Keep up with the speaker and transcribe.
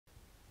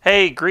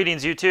Hey,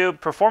 greetings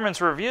YouTube. Performance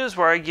reviews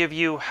where I give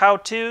you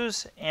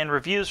how-tos and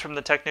reviews from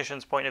the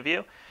technician's point of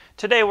view.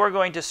 Today we're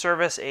going to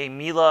service a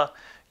Miele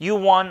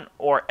U1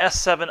 or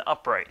S7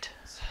 upright.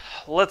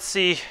 Let's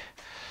see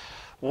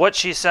what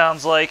she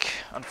sounds like.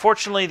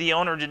 Unfortunately, the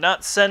owner did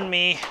not send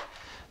me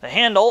the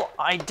handle.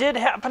 I did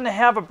happen to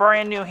have a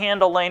brand new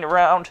handle laying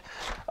around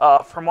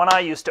from when I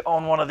used to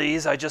own one of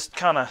these. I just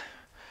kind of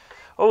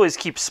always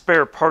keep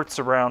spare parts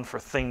around for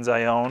things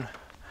I own.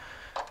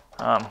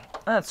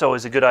 That's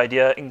always a good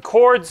idea. And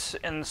cords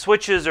and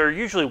switches are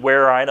usually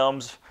wear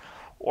items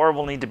or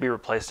will need to be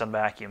replaced on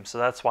vacuum, so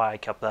that's why I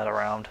kept that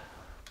around.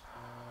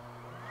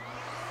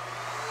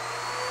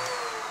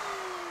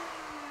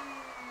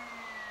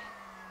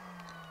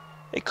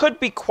 It could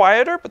be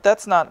quieter, but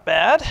that's not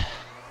bad.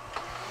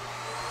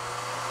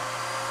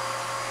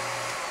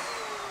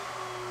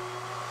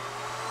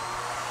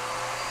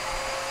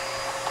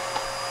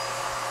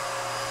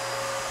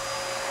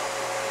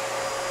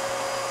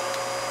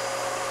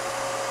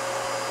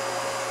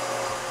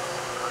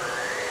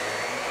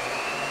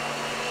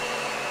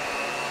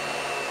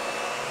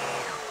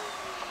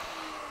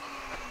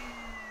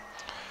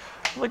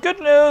 The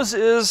good news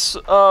is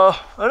it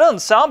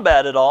doesn't sound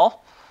bad at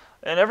all,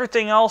 and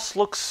everything else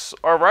looks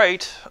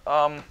alright.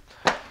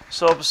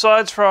 So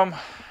besides from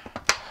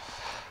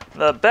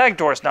the bag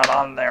door's not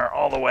on there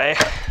all the way,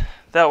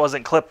 that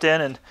wasn't clipped in,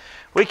 and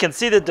we can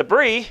see the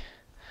debris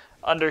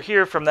under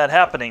here from that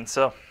happening.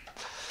 So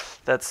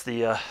that's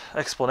the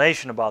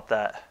explanation about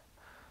that.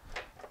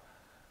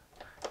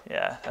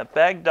 Yeah, that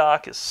bag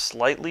dock is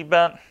slightly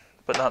bent,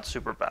 but not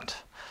super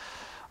bent.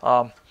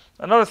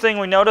 Another thing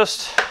we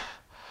noticed,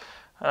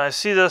 and I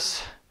see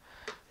this,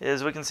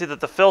 is we can see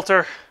that the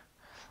filter,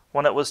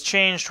 when it was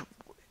changed,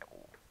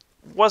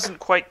 wasn't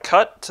quite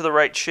cut to the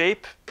right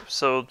shape,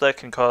 so that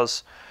can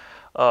cause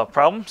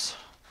problems.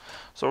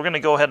 So we're going to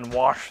go ahead and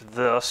wash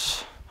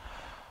this,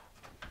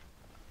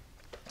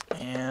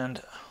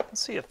 and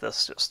let's see if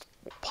this just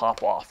will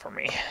pop off for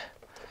me.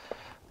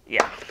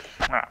 Yeah.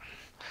 All right.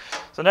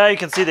 So now you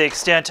can see the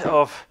extent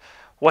of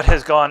what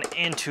has gone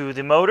into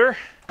the motor,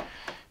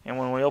 and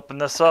when we open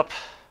this up,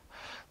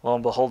 lo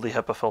and behold, the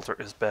HEPA filter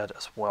is bad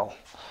as well.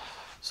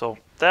 So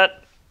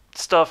that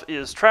stuff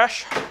is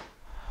trash.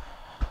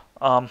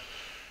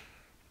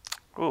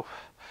 Ooh,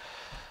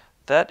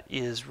 that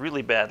is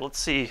really bad. Let's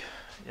see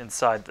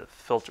inside the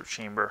filter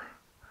chamber.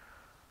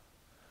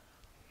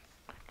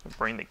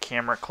 Bring the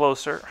camera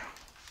closer.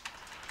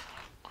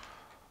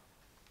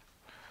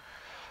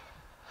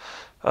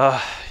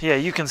 Yeah,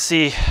 you can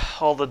see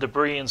all the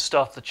debris and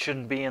stuff that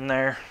shouldn't be in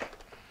there,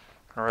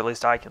 or at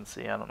least I can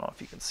see. I don't know if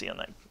you can see on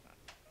that.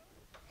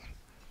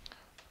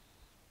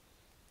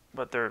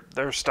 But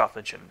there's stuff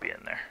that shouldn't be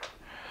in there.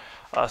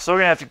 So we're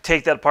going to have to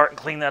take that apart and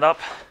clean that up.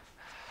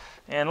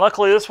 And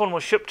luckily this one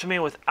was shipped to me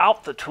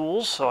without the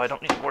tools, so I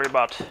don't need to worry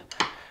about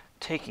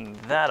taking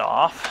that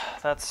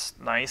off. That's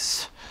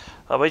nice.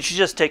 But you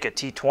just take a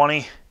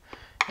T20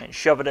 and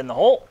shove it in the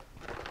hole.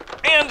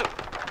 And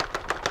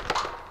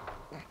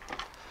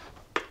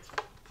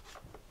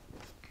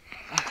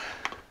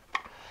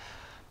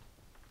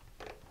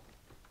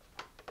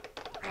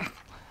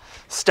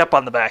step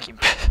on the vacuum.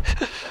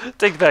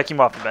 Take the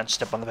vacuum off the bench,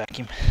 step on the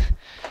vacuum.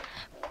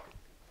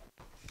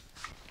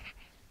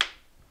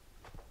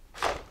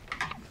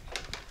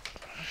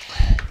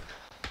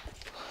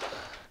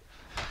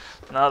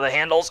 Now the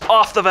handle's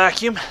off the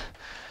vacuum.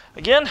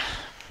 Again,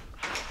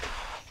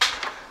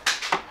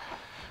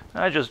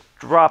 I just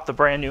dropped the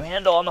brand new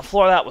handle on the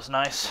floor. That was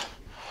nice.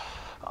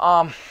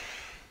 The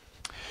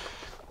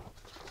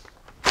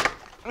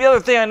other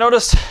thing I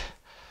noticed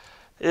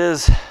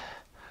is,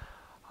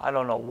 I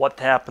don't know what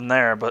happened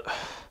there, but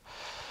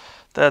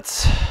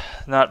that's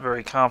not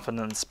very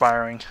confident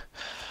inspiring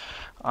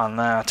on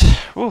that.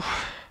 Ooh.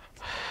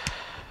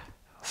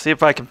 See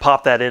if I can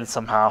pop that in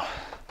somehow.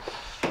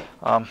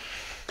 One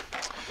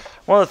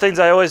of the things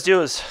I always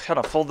do is kind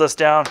of fold this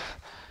down,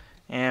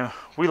 and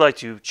we like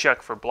to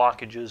check for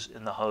blockages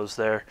in the hose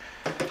there.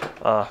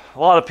 A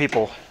lot of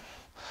people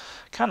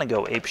kind of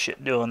go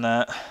apeshit doing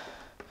that.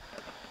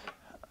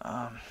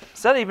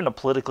 Is that even a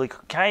politically,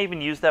 can I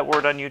even use that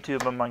word on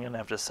YouTube? Am I going to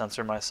have to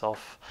censor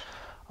myself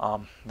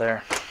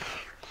there?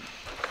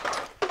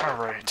 All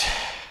right.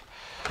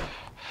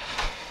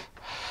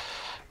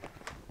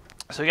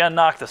 So we got to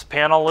knock this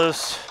panel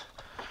loose.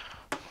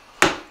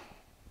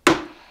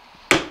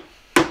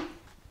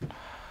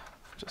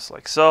 Just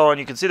like so. And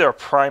you can see there are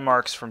pry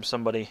marks from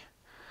somebody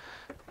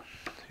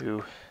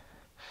who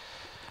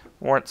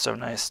weren't so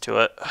nice to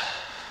it.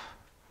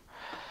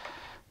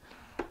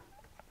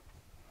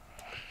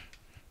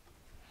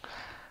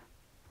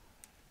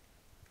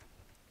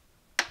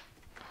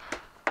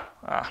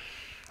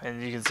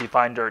 And you can see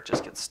fine dirt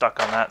just gets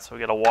stuck on that, so we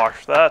got to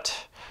wash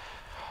that.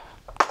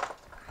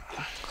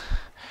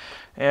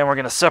 And we're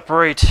going to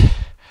separate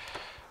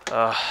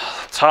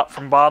top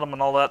from bottom and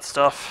all that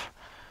stuff.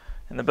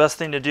 And the best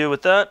thing to do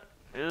with that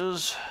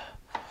is,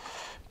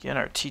 again,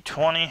 our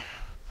T20.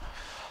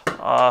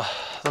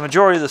 The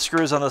majority of the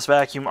screws on this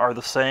vacuum are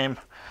the same.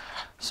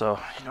 so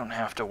you don't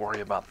have to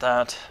worry about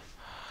that.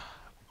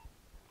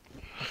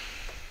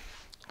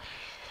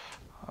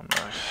 I'm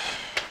going to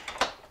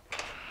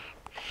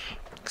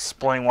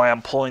explain why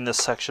I'm pulling this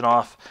section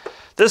off.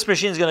 This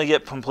machine is going to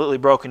get completely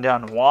broken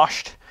down and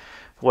washed,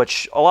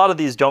 which a lot of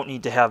these don't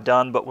need to have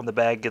done, but when the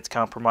bag gets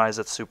compromised,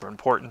 that's super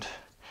important.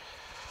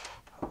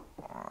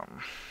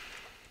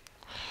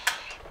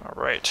 All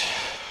right,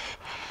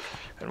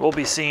 and we'll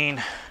be seeing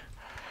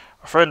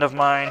a friend of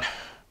mine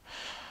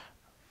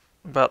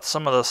about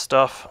some of this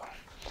stuff.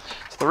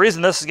 So the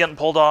reason this is getting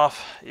pulled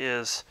off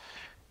is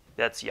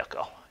that's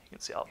yucco. You can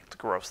see how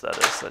gross that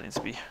is. That needs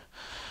to be,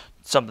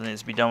 something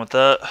needs to be done with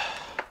that.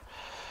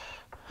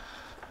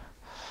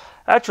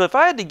 Actually, if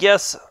I had to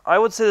guess, I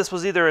would say this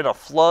was either in a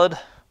flood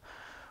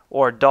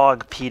or a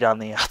dog peed on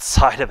the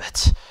outside of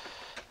it.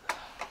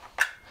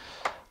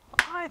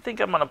 I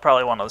think I'm gonna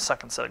probably want a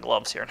second set of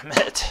gloves here in a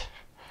minute.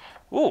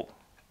 Ooh,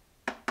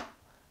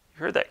 you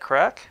heard that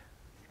crack?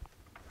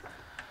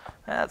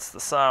 That's the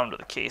sound of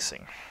the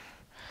casing.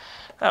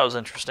 That was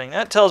interesting.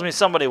 That tells me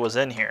somebody was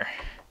in here.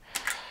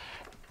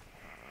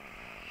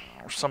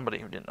 Or somebody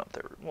who didn't know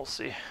they were. We'll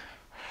see.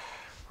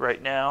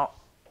 Right now.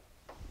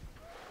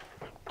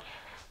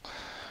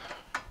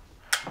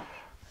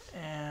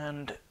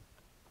 And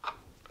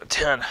a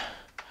 10.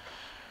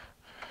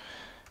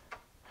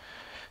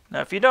 Now,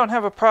 if you don't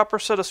have a proper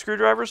set of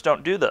screwdrivers,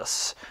 don't do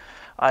this.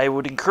 I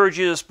would encourage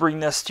you to just bring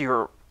this to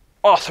your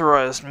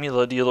authorized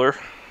Miele dealer.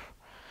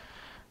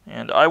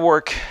 And I'm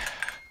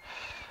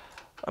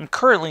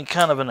currently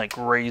kind of in a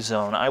gray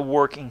zone. I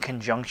work in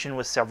conjunction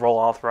with several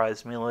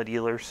authorized Miele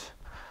dealers.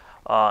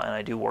 And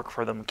I do work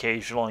for them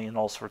occasionally in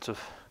all sorts of,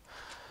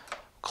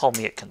 call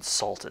me a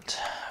consultant,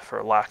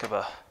 for lack of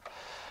a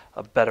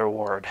better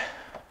word.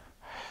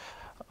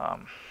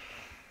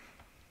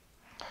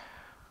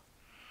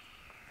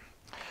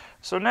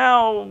 So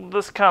now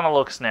this kind of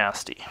looks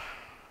nasty.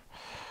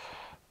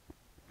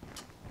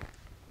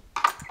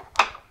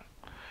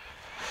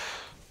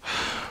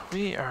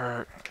 We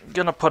are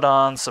gonna put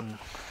on some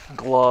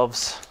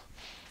gloves,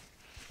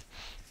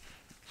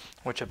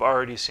 which I've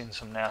already seen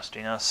some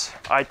nastiness.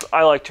 I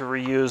like to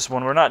reuse,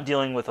 when we're not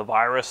dealing with a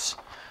virus,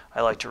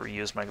 I like to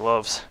reuse my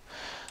gloves.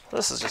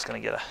 This is just gonna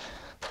get a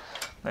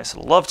nice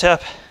little love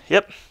tap.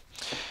 Yep.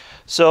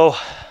 So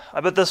I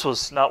bet this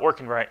was not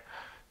working right.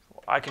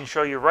 I can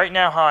show you right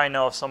now how I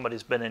know if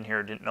somebody's been in here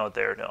and didn't know what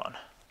they were doing.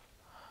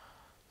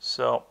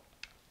 So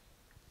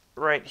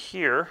right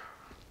here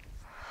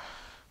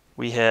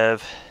we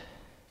have,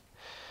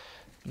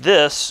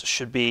 this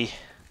should be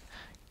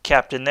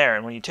capped in there,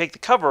 and when you take the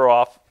cover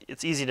off,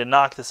 it's easy to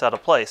knock this out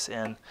of place,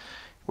 and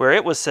where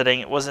it was sitting,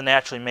 it wasn't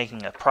actually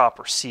making a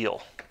proper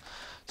seal.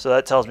 So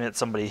that tells me that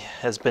somebody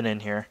has been in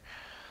here.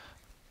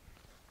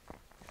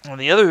 And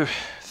the other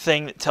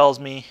thing that tells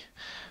me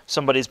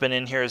somebody's been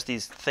in here is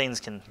these things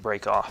can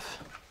break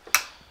off.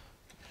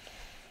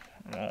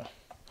 We'll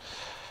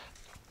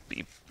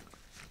be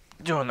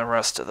doing the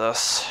rest of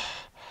this.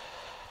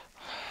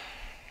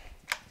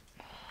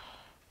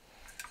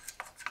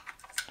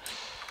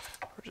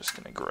 We're just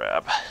going to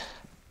grab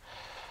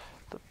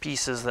the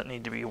pieces that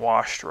need to be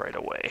washed right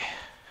away.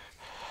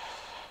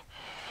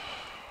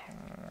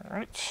 All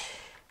right.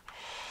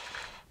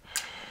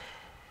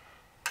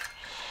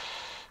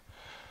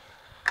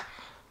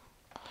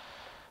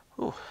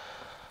 Ooh,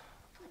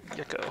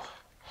 yucco.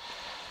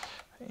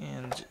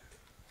 And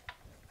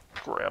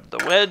grab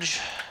the wedge.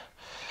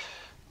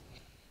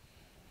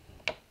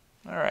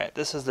 All right,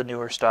 this is the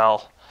newer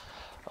style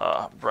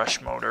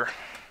brush motor.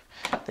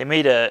 They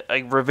made a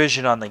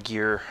revision on the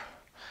gear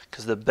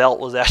because the belt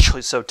was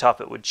actually so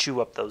tough it would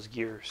chew up those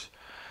gears.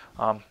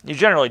 You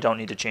generally don't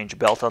need to change a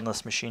belt on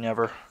this machine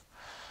ever.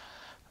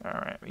 All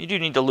right, you do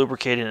need to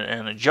lubricate it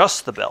and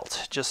adjust the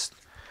belt, just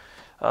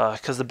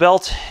because the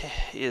belt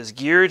is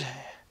geared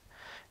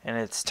and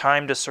it's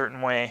timed a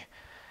certain way,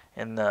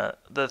 and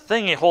the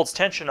thing it holds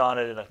tension on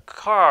it in a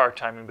car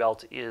timing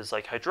belt is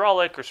like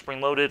hydraulic or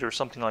spring loaded or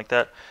something like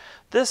that.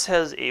 This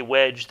has a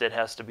wedge that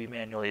has to be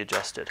manually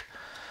adjusted.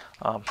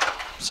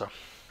 So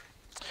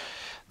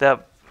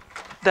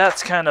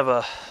that's kind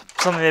of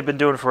something they've been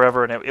doing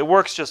forever, and it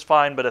works just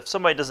fine. But if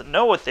somebody doesn't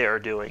know what they are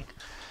doing,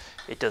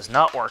 it does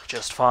not work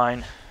just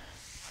fine.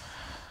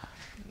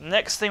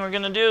 Next thing we're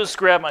going to do is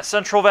grab my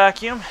central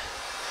vacuum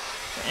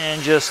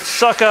and just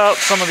suck out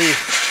some of the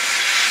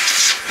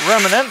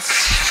remnants.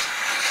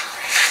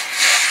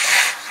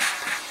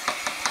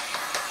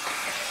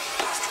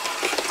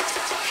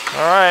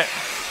 All right,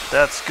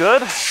 that's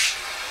good.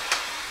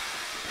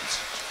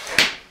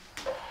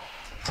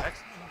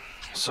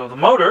 So the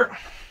motor,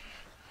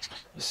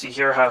 you see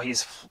here how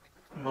he's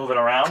moving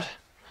around.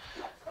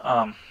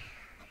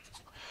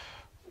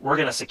 We're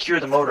going to secure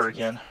the motor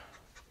again.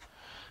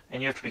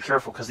 And you have to be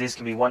careful because these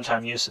can be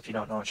one-time use if you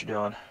don't know what you're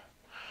doing.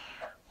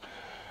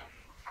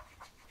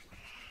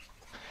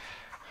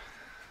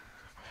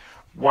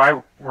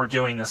 Why we're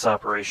doing this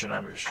operation,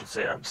 I should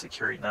say I'm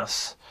securing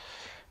this.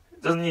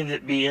 It doesn't need to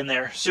be in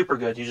there super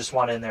good. You just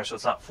want it in there so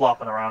it's not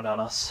flopping around on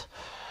us.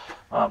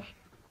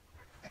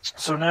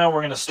 So now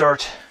we're going to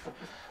start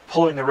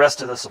pulling the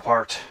rest of this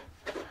apart.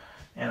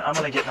 And I'm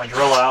going to get my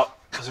drill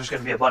out because there's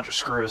going to be a bunch of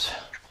screws.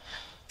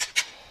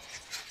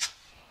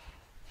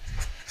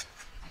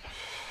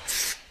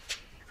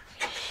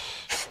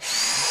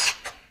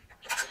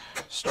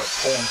 Start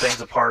pulling things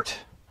apart.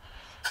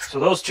 So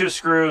those 2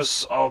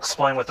 screws, I'll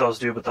explain what those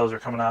do, but those are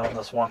coming out on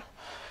this one.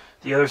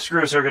 The other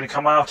screws that are going to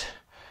come out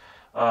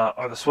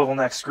are the swivel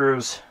neck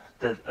screws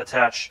that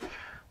attach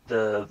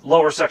the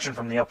lower section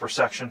from the upper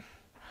section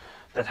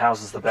that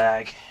houses the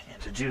bag.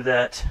 And to do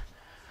that,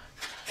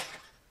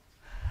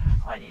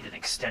 I need an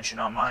extension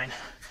on mine.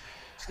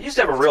 I used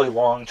to have a really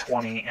long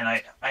 20, and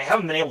I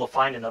haven't been able to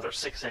find another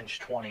 6-inch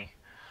 20.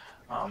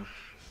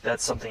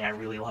 That's something I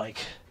really like.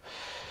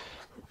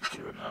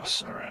 Doing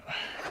this, all right.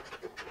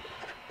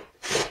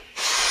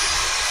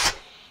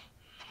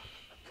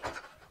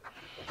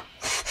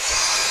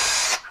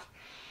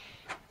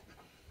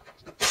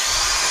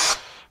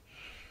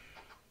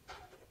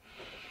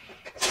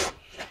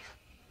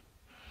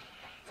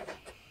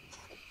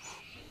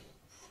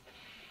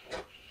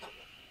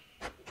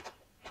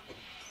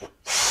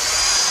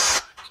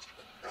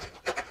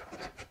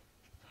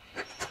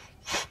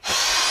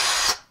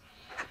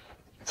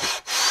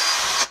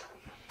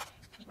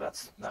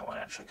 That one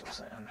actually goes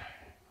in.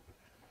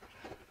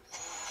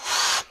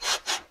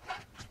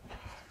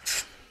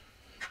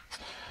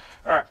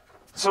 Alright,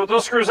 so with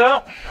those screws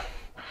out,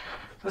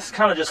 this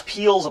kind of just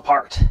peels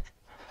apart.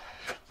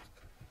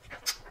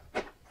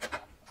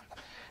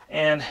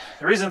 And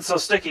the reason it's so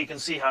sticky, you can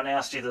see how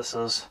nasty this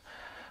is.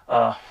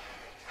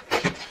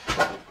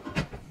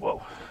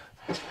 Whoa.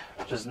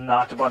 Just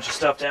knocked a bunch of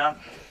stuff down.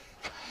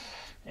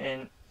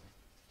 And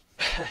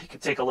you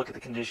can take a look at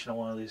the condition of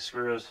one of these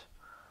screws.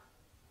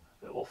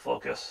 It will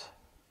focus.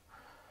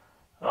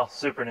 Oh,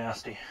 super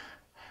nasty.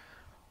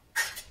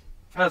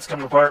 That's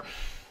coming apart.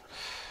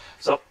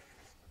 So,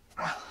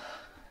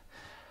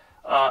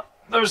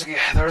 there's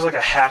like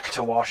a hack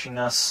to washing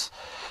this.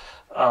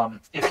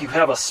 If you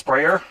have a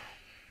sprayer,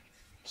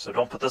 so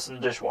don't put this in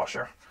the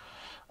dishwasher,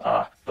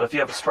 but if you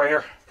have a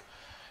sprayer,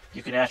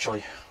 you can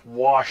actually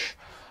wash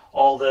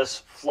all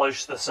this,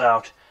 flush this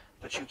out,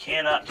 but you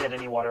cannot get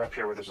any water up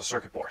here where there's a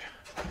circuit board.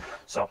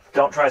 So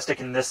don't try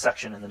sticking this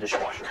section in the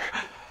dishwasher.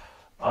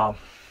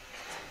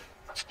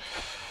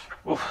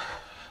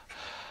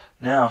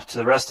 Now to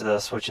the rest of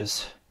this, which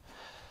is,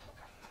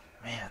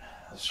 man,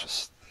 it's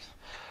just,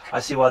 I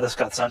see why this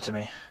got sent to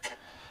me.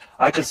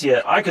 I could see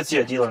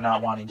a dealer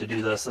not wanting to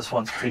do this. This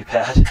one's pretty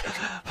bad,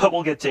 but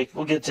we'll get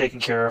taken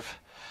care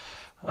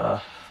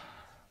of.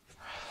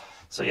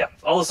 So yeah,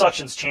 all the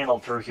suction's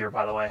channeled through here,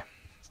 by the way.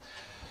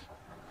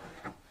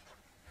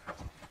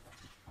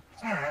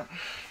 All right.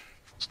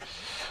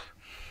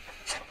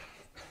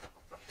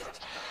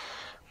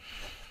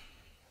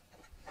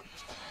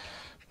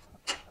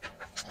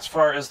 As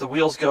far as the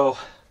wheels go,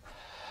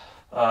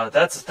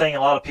 that's the thing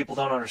a lot of people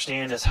don't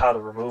understand is how to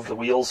remove the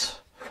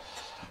wheels.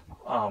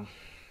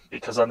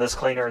 Because on this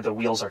cleaner, the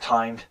wheels are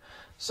timed.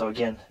 So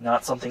again,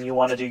 not something you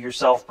want to do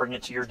yourself. Bring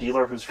it to your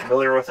dealer who's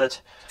familiar with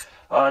it.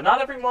 Not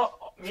every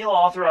Miele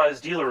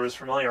authorized dealer is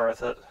familiar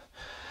with it.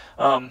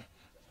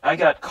 I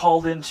got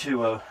called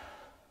into a,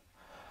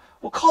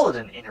 we'll call it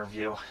an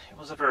interview. It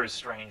was a very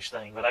strange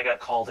thing, but I got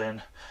called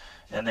in,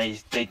 and the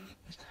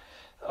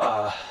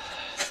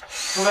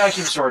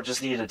vacuum store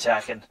just needed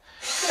attacking.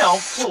 You know,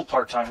 a little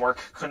part-time work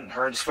couldn't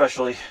hurt,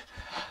 especially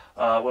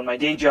when my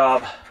day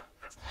job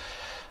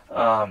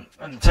and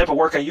the type of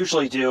work I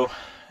usually do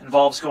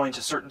involves going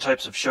to certain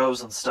types of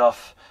shows and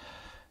stuff,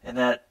 and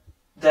that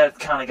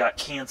kind of got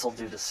canceled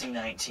due to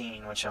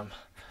C-19, which I'm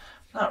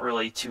not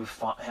really too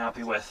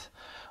happy with.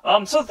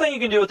 So the thing you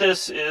can do with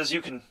this is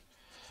you can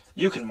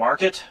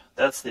mark it.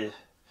 That's the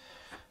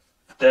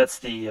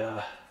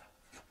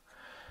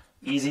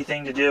easy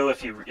thing to do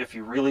if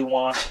you really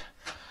want.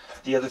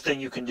 The other thing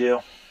you can do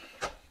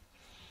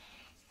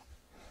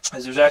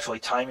is there's actually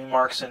timing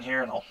marks in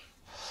here, and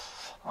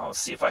I'll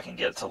see if I can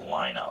get it to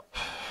line up.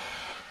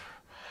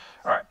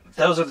 All right,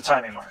 those are the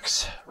timing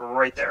marks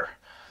right there.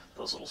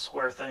 Those little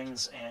square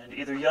things, and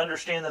either you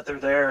understand that they're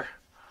there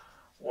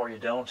or you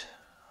don't.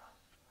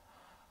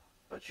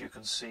 But you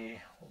can see,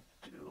 we'll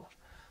do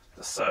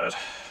this side.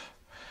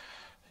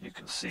 You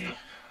can see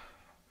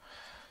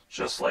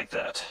just like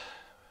that.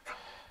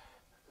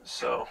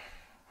 So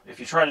if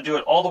you try to do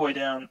it all the way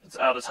down, it's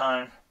out of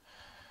time.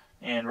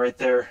 And right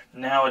there,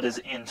 now it is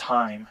in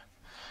time.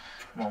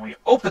 When we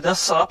open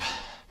this up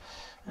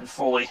and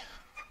fully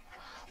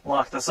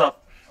lock this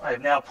up, I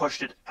have now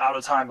pushed it out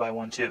of time by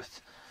 1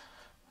 tooth.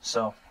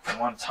 So if I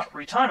want to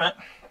retime it,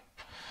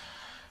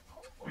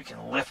 we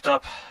can lift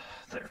up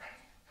there.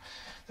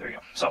 There we go.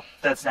 So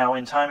that's now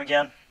in time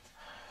again.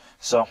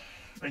 So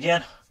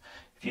again,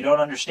 if you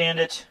don't understand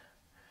it,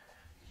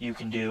 you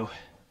can do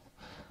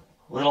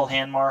little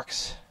hand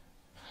marks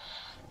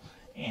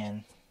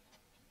and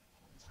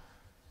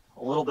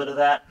a little bit of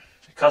that.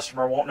 The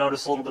customer won't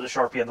notice a little bit of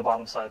Sharpie on the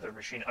bottom side of their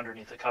machine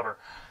underneath the cover.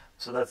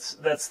 So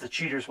that's the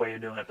cheater's way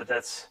of doing it, but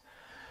that's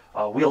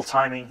wheel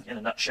timing in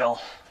a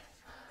nutshell.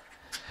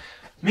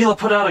 Miele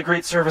put out a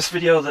great service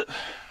video that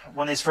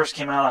when these first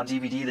came out on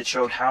DVD that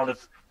showed how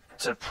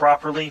to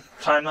properly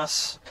time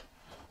this.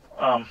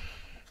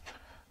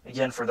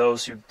 Again, for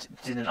those who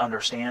didn't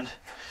understand.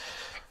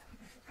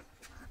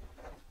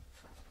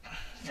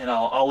 And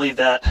I'll leave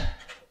that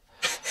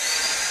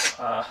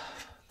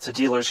to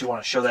dealers who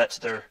want to show that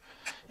to their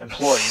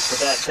employees,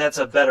 but that's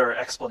a better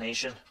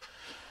explanation.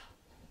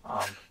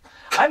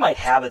 I might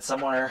have it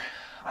somewhere.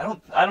 I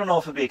don't know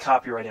if it'd be a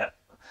copyright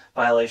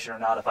violation or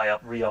not if I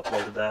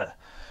re-uploaded that.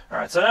 All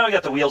right, so now we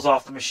got the wheels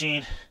off the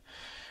machine,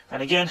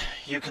 and again,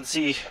 you can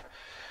see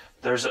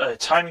there's a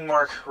timing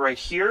mark right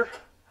here.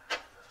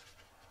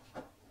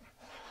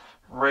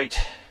 Right,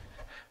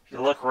 if you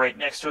look right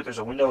next to it, there's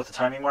a window with the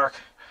timing mark.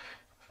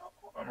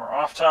 We're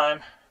off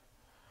time,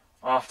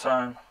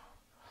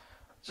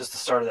 just the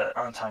start of that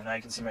on time. Now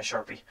you can see my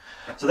Sharpie.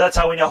 So that's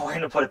how we know we're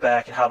going to put it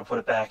back and how to put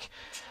it back.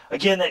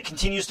 Again, that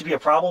continues to be a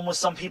problem with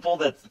some people.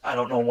 That I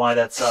don't know why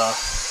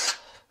that's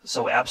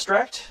so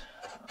abstract.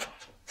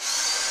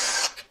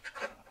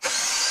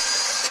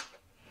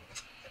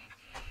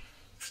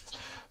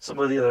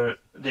 Somebody the other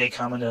day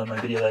commented on my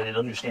video that I didn't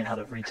understand how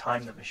to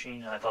retime the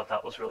machine, and I thought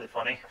that was really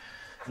funny.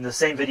 In the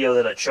same video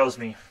that it shows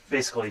me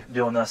basically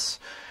doing this.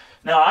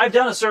 Now, I've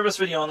done a service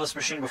video on this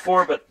machine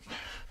before, but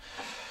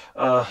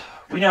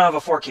we now have a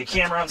 4K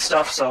camera and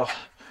stuff, so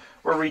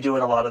we're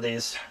redoing a lot of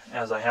these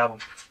as I have them.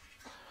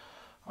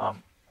 Oh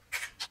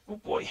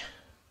boy.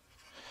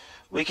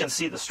 We can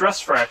see the stress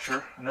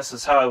fracture, and this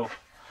is how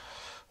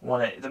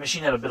the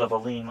machine had a bit of a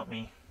lean. Let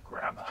me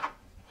grab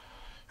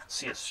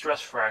see a stress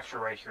fracture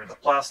right here in the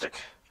plastic.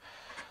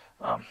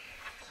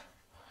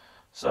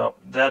 So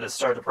that has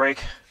started to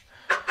break.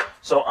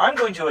 So I'm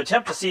going to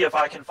attempt to see if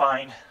I can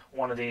find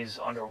one of these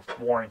under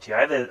warranty.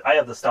 I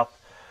have the stuff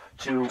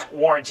to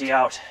warranty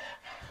out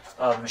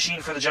the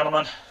machine for the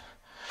gentleman.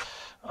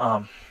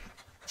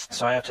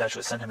 So I have to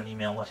actually send him an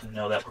email and let him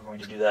know that we're going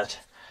to do that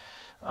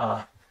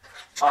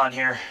on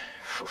here.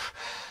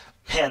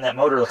 Man, that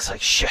motor looks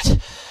like shit.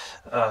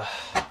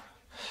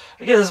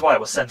 Again, this is why it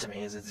was sent to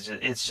me.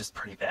 It's just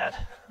pretty bad.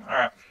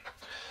 All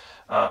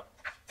right.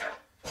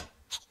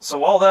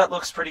 So all that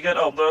looks pretty good.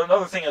 Oh,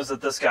 another thing is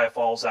that this guy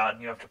falls out,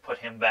 and you have to put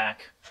him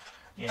back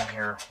in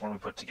here when we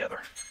put together.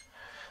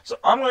 So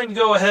I'm going to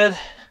go ahead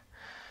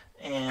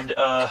and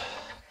I'm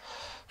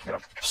going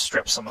to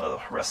strip some of the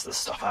rest of this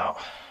stuff out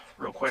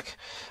real quick.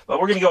 But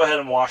we're going to go ahead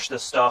and wash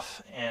this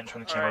stuff and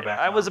turn the camera back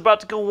on. I was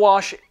about to go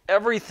wash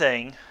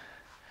everything,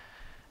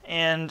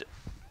 and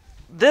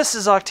this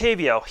is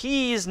Octavio.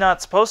 He's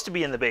not supposed to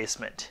be in the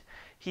basement.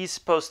 He's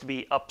supposed to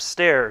be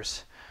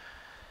upstairs.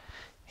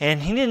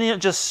 And he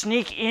didn't just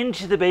sneak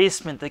into the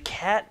basement. The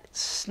cat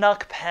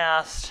snuck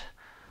past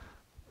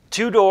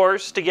 2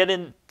 doors to get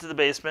into the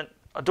basement,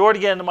 a door to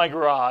get into my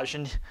garage,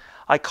 and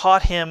I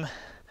caught him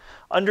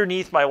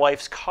underneath my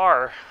wife's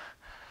car.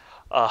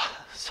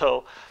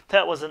 So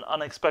that was an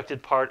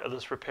unexpected part of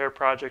this repair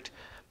project.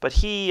 But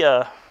he's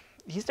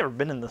never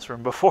been in this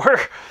room before,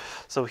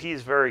 so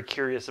he's very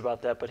curious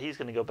about that, but he's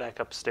going to go back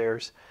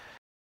upstairs.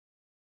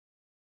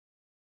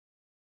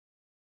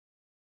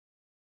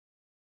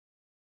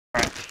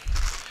 All right.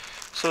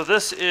 So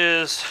this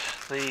is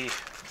the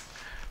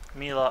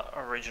Miele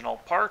original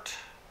part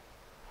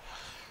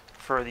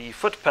for the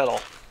foot pedal.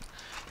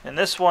 And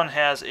this one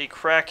has a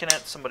crack in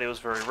it. Somebody was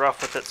very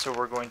rough with it, so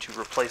we're going to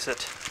replace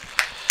it.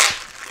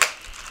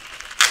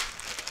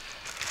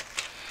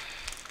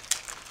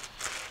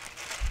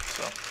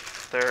 So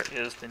there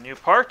is the new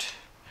part.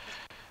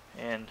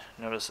 And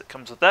notice it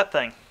comes with that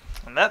thing.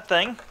 And that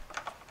thing,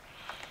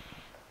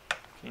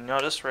 you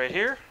notice right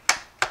here,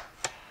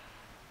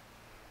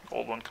 the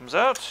old one comes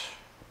out.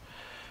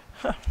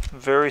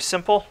 Very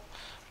simple.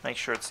 Make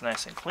sure it's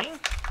nice and clean.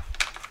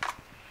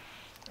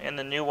 And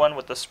the new one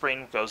with the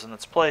spring goes in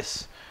its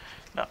place.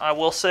 Now I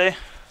will say,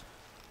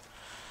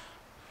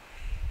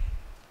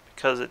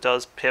 because it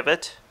does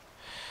pivot,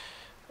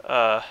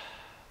 a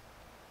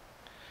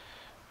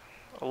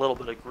little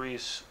bit of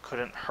grease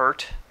couldn't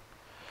hurt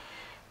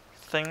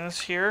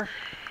things here.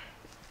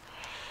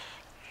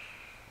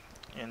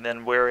 And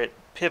then where it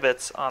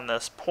pivots on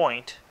this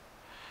point,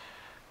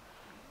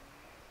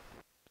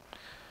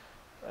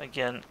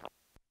 again,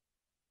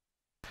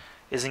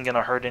 isn't going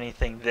to hurt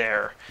anything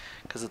there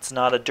because it's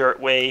not a dirt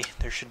way.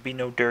 There should be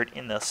no dirt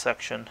in this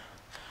section.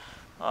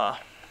 That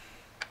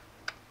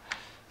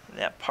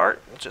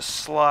part will just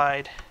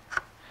slide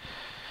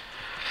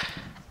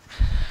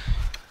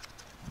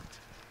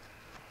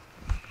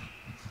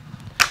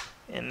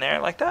in there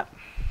like that.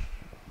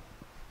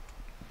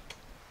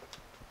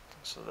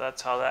 So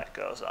that's how that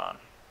goes on.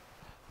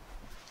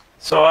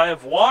 So I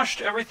have washed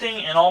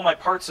everything and all my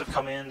parts have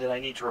come in that I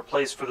need to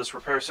replace for this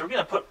repair. So we're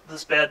going to put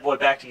this bad boy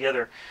back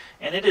together,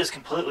 and it is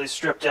completely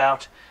stripped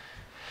out.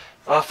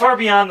 Far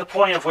beyond the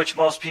point of which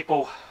most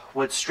people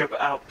would strip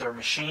out their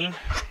machine.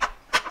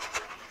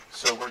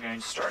 So we're going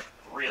to start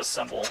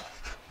reassembling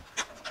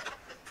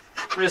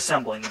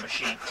the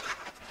machine.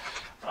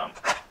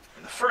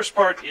 The first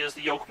part is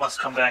the yoke must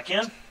come back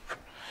in,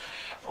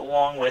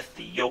 along with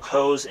the yoke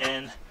hose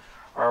and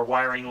our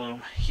wiring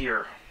loom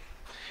here.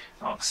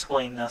 I'll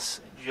explain this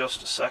in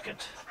just a second.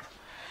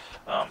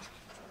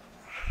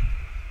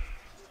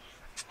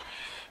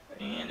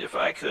 And if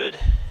I could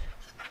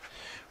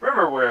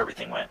remember where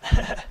everything went.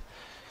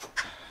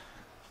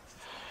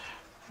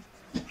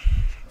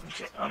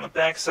 Okay, on the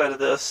back side of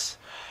this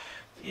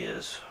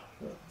is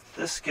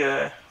this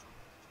guy.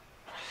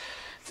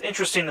 It's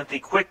interesting that the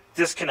quick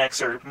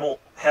disconnects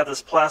have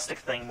this plastic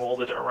thing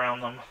molded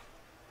around them.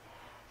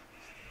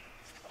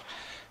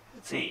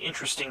 It's an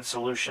interesting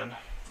solution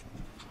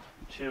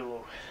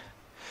to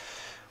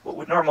what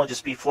would normally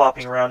just be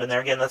flopping around in there.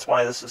 Again, that's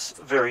why this is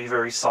very,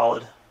 very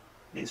solid.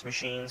 These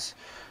machines,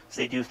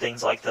 they do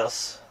things like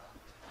this.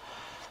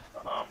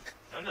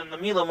 And then the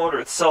Miele motor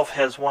itself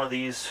has one of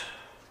these.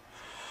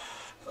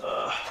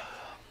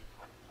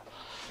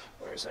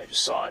 Where is it? I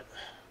just saw it.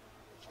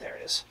 There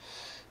it is.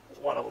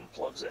 One of them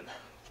plugs in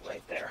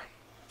right there.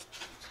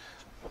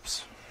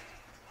 Oops.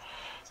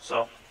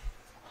 So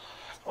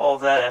all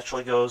of that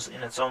actually goes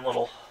in its own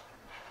little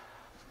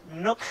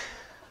nook.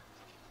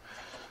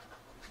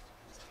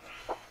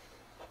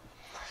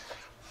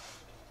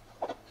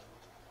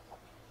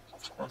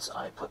 Once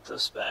I put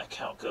this back,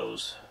 how it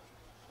goes,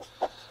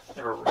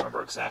 never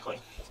remember exactly.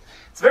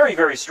 It's very,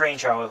 very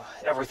strange how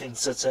everything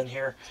sits in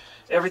here.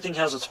 Everything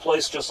has its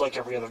place just like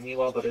every other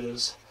Miele, but it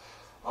is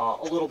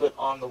a little bit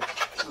on the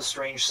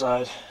strange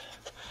side.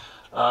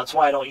 That's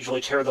why I don't usually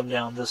tear them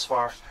down this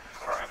far.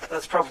 Alright,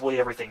 that's probably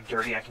everything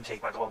dirty. I can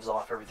take my gloves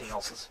off. Everything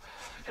else is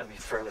going to be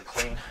fairly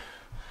clean.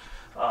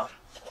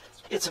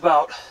 It's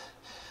about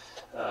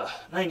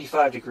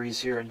 95 degrees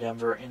here in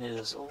Denver, and it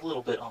is a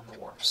little bit on the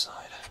warm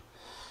side.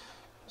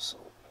 So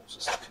we'll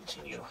just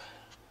continue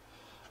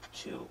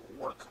to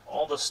work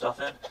all this stuff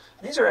in. And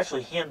these are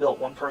actually hand-built,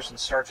 one person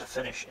start to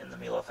finish in the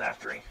Miele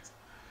factory.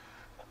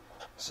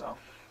 So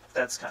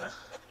that's kind of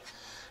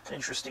an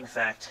interesting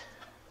fact.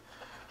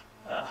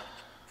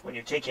 When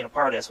you're taking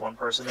apart as one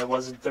person, there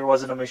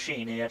wasn't a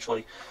machine. They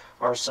actually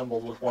are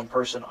assembled with one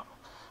person,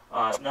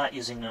 not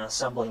using an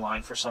assembly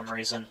line for some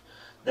reason.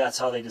 That's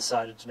how they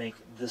decided to make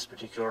this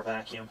particular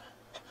vacuum.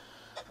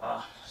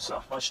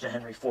 So much to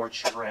Henry Ford's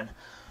chagrin.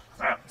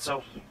 All right,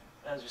 so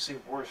as you see,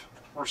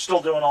 we're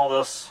still doing all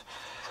this,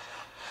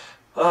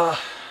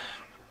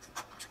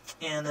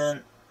 and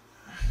then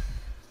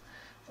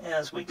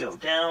as we go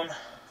down,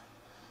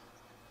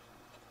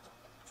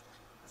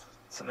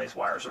 some of these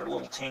wires are a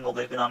little tangled.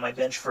 They've been on my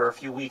bench for a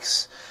few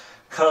weeks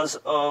because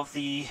of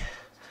the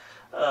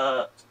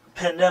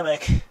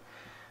pandemic.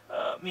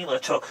 Miele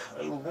took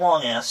a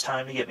long-ass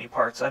time to get me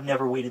parts. I've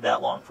never waited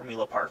that long for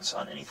Miele parts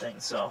on anything,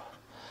 so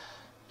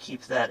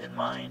keep that in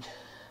mind.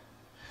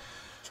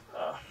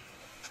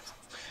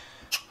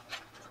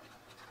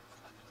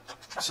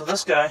 So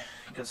this guy,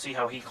 you can see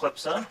how he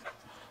clips in,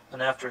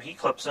 and after he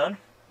clips in, you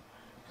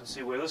can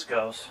see where this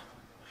goes.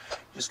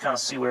 Just kind of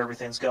see where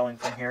everything's going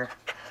from here.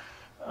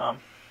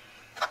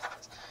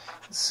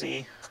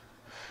 See,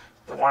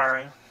 the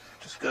wiring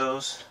just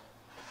goes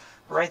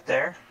right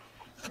there,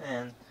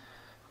 and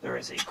there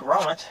is a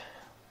grommet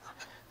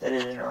that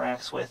it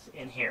interacts with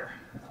in here.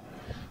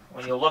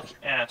 When you look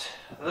at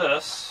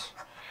this,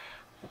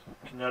 you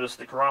can notice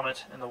the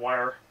grommet and the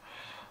wire,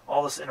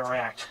 all this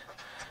interact.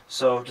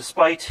 So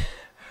despite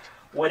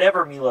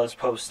whatever Miele is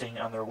posting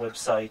on their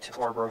website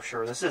or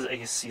brochure, this is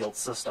a sealed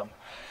system,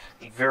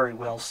 a very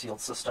well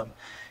sealed system.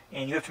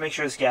 And you have to make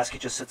sure this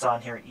gasket just sits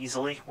on here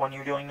easily when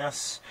you're doing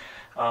this.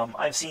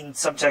 I've seen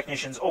some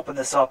technicians open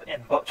this up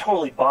and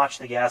totally botch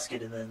the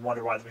gasket and then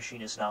wonder why the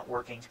machine is not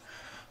working.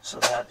 So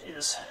that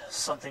is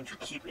something to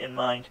keep in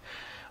mind.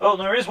 Oh,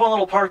 and there is one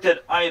little part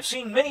that I have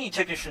seen many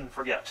technicians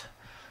forget.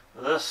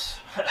 This,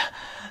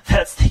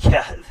 that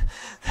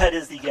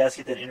is the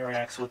gasket that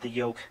interacts with the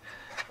yoke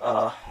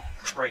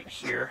right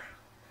here.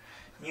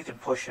 You can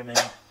push him in.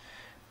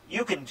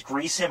 You can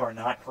grease him or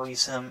not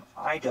grease him.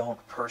 I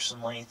don't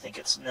personally think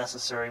it's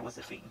necessary with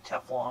it being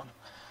Teflon.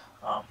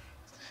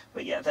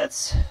 But yeah,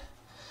 that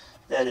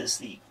is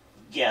the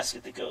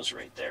gasket that goes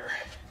right there.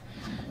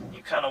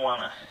 You kind of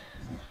want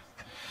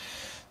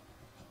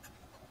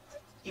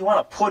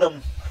to put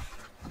him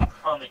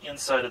on the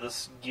inside of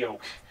this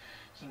yoke.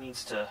 He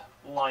needs to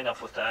line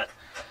up with that.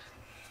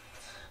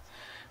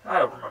 I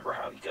don't remember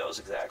how he goes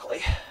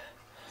exactly.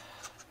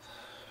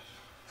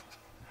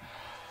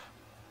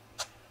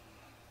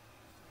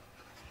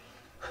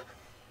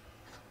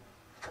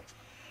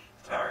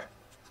 Alright,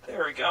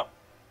 there we go.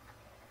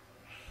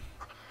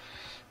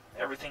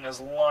 Everything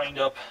is lined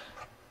up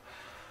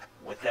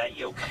with that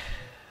yoke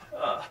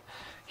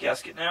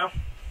gasket now.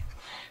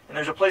 And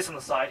there's a place on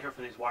the side here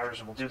for these wires,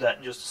 and we'll do that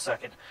in just a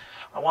second.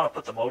 I want to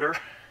put the motor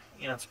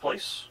in its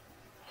place,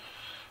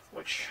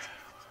 which,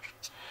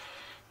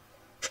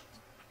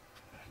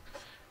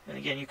 and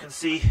again, you can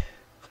see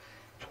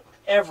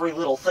every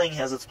little thing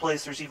has its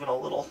place. There's even a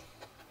little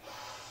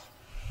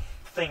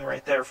thing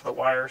right there for the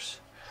wires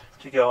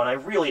to go, and I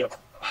really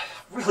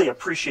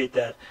appreciate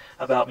that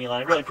about Miele.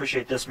 I really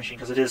appreciate this machine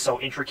because it is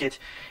so intricate,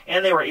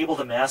 and they were able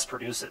to mass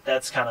produce it.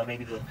 That's kind of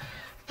maybe the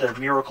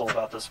miracle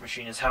about this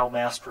machine, is how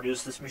mass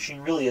produced this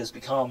machine really has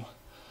become.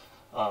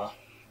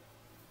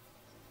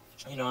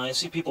 You know, I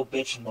see people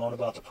bitch and moan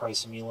about the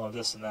price of Miele,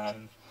 this and that,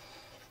 and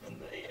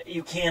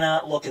you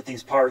cannot look at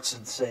these parts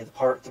and say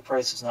the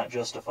price is not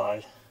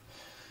justified.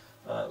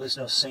 At least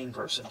no sane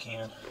person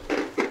can.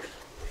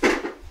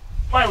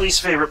 My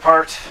least favorite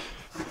part,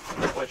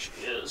 which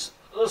is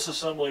this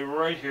assembly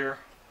right here.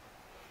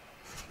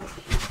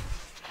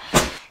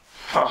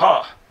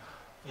 Haha!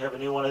 You have a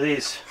new one of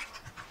these.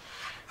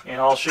 And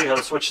I'll show you how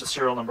to switch the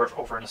serial number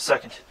over in a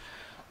second.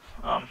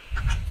 I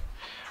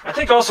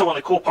think also one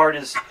of the cool part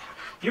is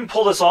you can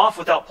pull this off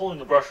without pulling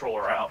the brush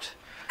roller out.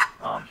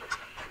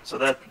 So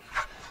that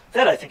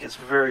I think is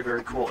very,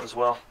 very cool as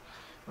well.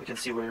 We can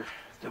see where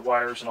the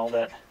wires and all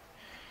that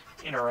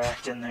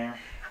interact in there.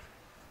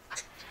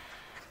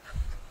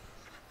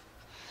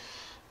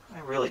 I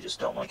really just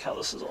don't like how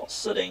this is all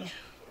sitting.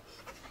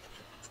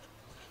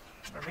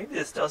 Or maybe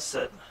this does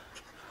sit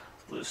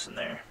loose in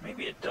there.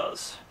 Maybe it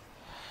does.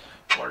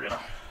 We're gonna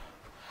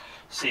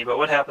see. But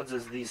what happens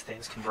is these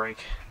things can break.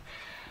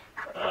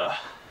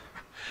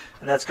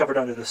 And that's covered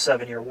under the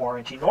 7-year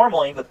warranty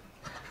normally, but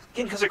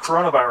again, because of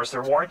coronavirus,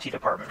 their warranty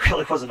department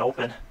really wasn't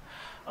open.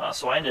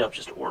 So I ended up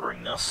just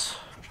ordering this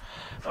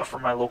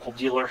from my local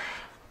dealer.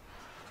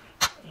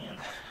 And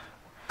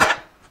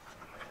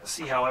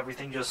see how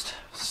everything just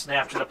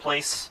snapped into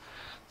place.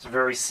 It's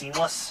very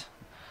seamless.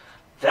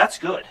 That's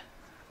good.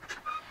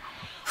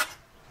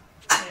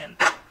 And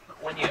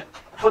when you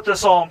put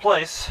this all in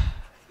place,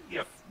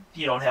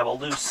 you don't have a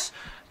loose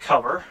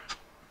cover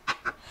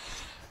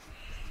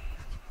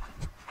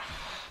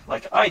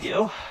like I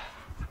do.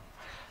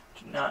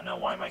 Do not know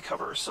why my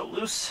cover is so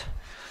loose.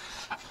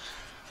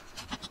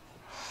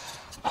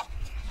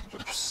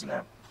 Oops,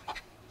 snap.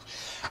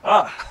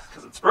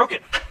 Because it's broken.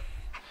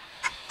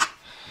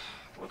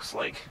 Looks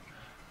like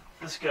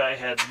this guy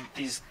had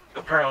these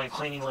apparently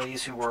cleaning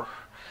ladies who were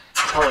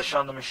hellish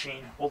on the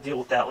machine. We'll deal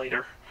with that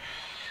later.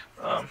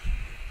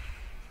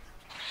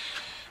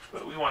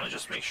 But we want to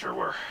just make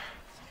sure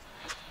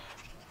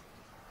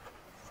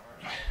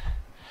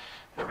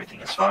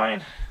everything is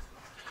fine.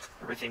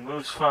 Everything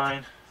moves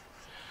fine.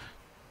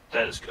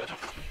 That is good.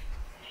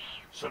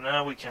 So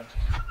now we can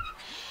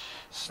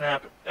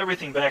snap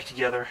everything back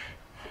together.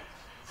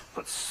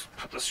 Put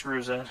the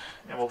screws in,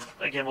 and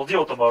we'll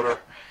deal with the motor.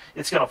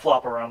 It's going to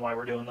flop around while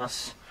we're doing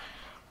this.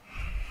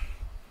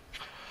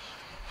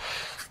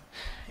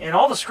 And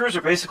all the screws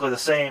are basically the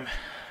same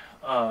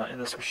in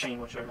this machine,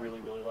 which I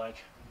really, really like.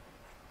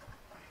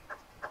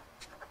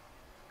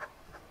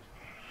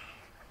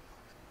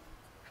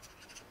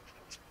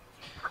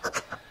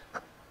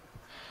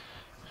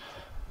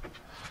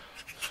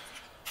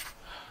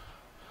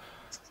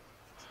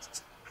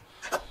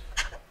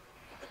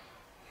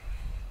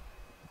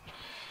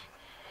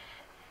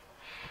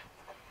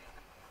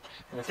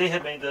 And if they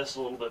had made this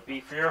a little bit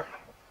beefier,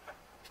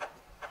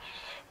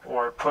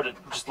 or put it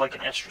just like an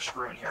extra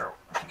screw in here,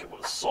 I think it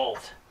would have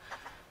solved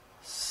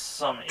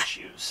some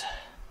issues.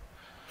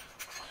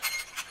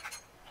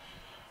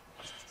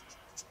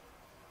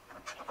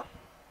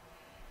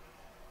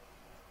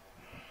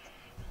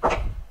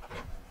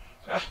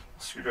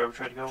 Screwdriver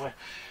tried to go away.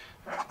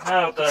 Alright,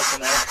 now that's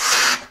in there.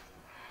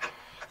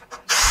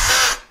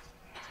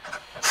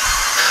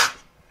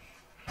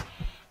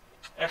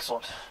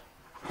 Excellent.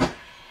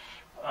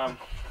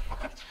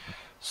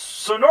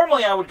 So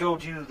normally I would go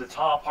do the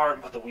top part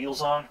and put the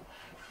wheels on.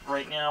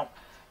 Right now,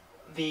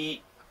 the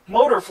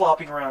motor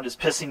flopping around is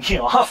pissing me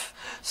off,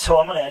 so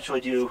I'm going to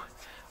actually do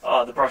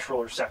the brush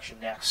roller section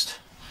next.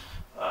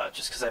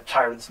 Just because I'm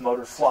tired of this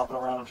motor flopping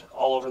around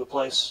all over the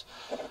place.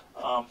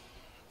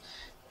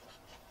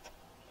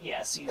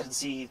 Yeah, so you can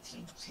see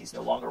he's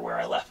no longer where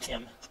I left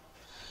him.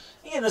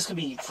 And this can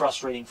be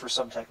frustrating for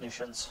some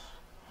technicians.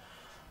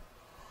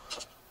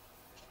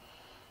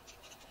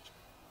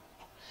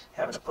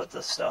 Having to put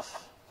this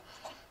stuff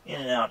in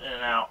and out, in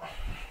and out.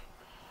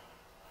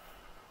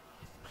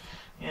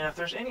 And if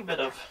there's any bit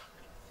of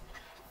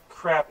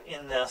crap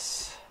in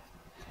this,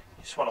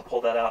 you just want to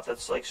pull that out.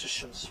 That's like just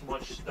some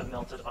smudge that's been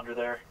melted under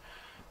there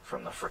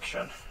from the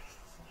friction.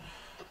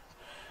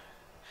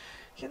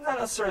 Again, not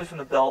necessarily from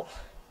the belt,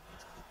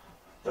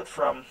 but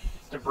from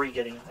debris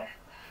getting in there.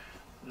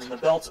 And then the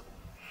belts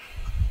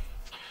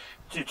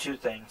do two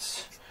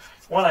things.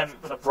 One, I'm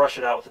going to brush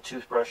it out with a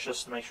toothbrush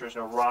just to make sure there's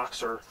no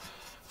rocks or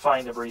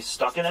fine debris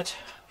stuck in it,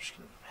 which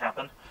can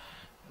happen.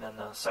 And then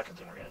the second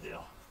thing we're going to do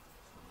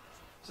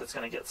is it's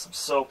going to get some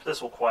soap.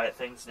 This will quiet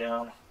things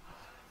down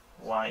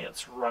while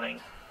it's running.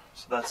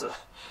 So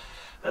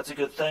that's a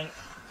good thing.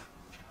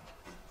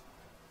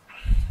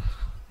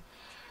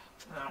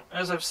 Now,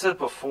 as I've said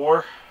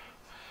before,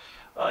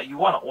 you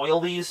want to oil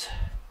these,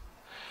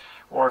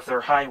 or if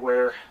they're high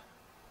wear,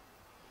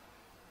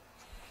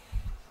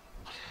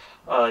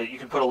 you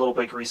can put a little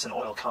bit of grease and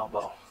oil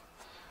combo,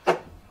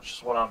 which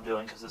is what I'm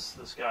doing because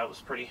this guy was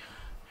pretty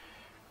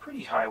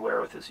high wear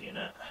with his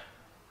unit.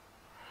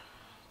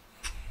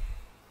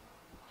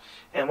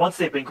 And once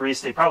they've been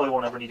greased, they probably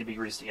won't ever need to be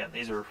greased again.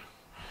 These are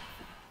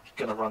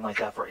going to run like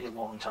that for a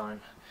long time.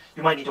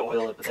 You might need to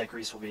oil it, but that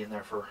grease will be in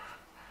there for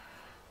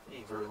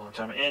a very long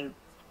time. And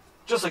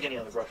just like any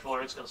other brush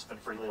roller, it's going to spin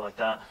freely like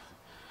that.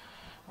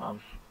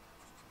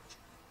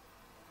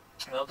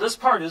 Now this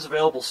part is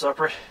available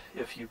separate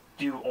if you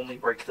do only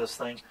break this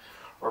thing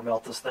or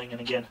melt this thing.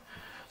 And again,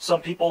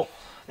 some people,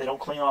 they don't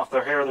clean off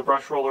their hair, their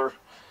brush roller,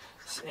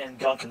 and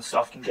gunk and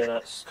stuff can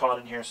get caught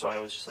in here, so I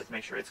always just like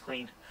make sure it's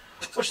clean,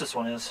 which this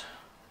one is.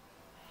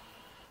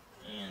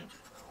 And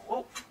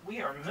oh,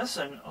 we are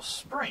missing a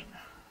spring.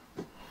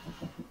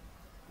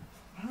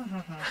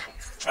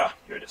 Ah,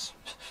 here it is.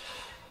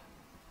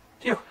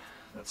 Phew.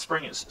 That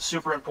spring is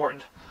super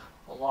important,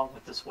 along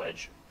with this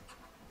wedge.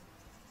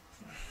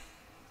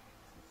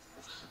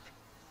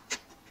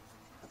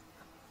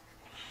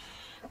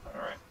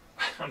 Alright,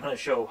 I'm going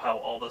to show how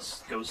all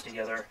this goes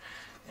together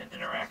and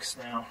interacts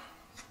now.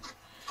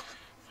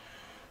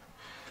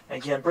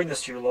 Again, bring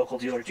this to your local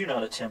dealer. Do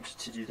not attempt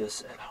to do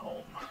this at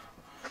home.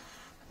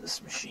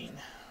 This machine.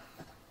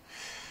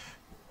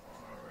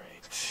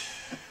 Alright.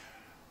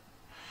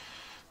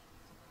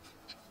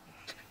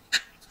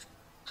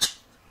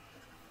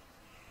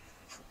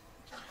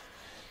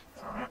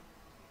 Alright,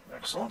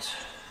 excellent.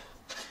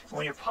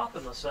 When you're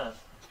popping this in,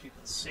 if you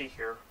can see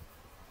here,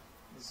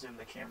 zoom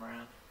the camera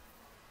in.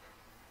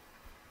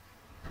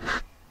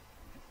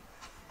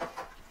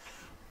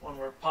 When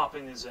we're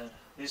popping these in,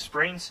 these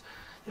springs,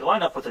 they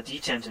line up with a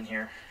detent in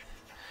here,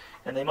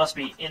 and they must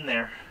be in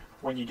there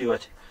when you do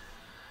it.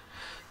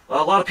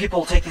 A lot of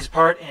people take these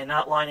apart and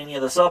not line any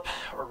of this up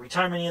or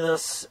retime any of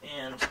this,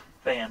 and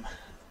bam,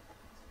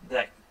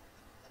 then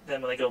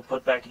when they go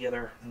put back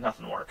together,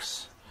 nothing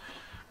works.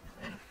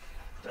 And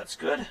that's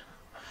good.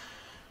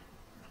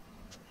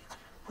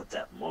 Put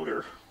that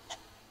motor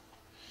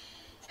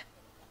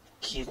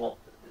cable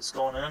is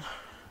going in.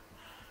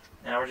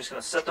 Now we're just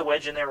going to set the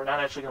wedge in there. We're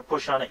not actually going to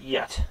push on it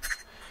yet.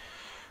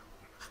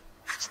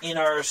 In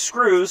our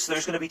screws,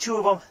 there's going to be 2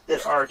 of them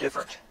that are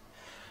different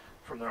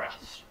from the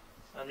rest.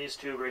 And these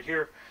 2 right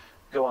here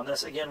go on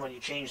this. Again, when you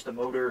change the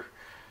motor,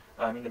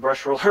 the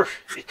brush roller,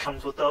 it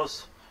comes with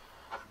those.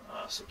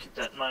 So keep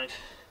that in mind.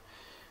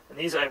 And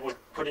these I would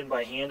put in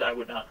by hand. I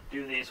would not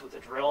do these with a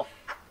drill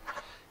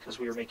because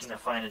we are making a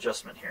fine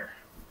adjustment here.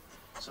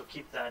 So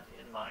keep that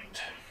in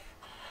mind.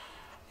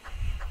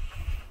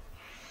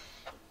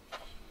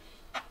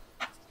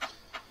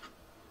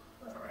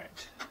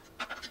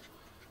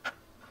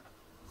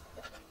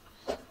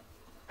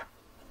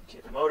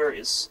 The motor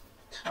is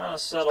kind of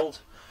settled.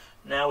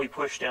 Now we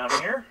push down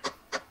here.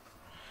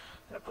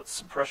 That puts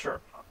some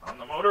pressure on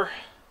the motor.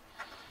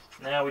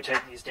 Now we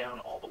tighten these down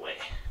all the way.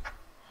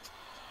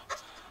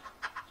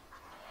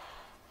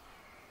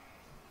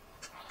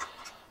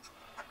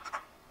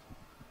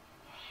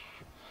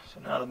 So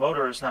now the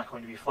motor is not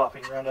going to be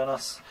flopping around on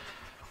us.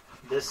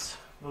 This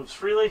moves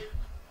freely.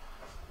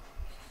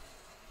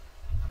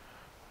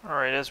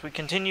 Alright, as we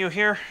continue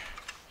here,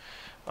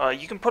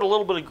 you can put a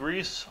little bit of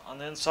grease on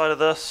the inside of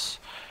this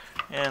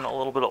and a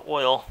little bit of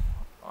oil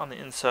on the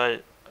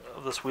inside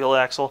of this wheel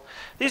axle.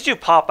 These do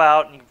pop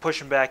out and you can push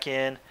them back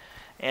in,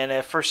 and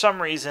if for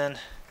some reason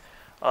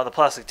the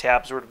plastic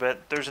tabs are a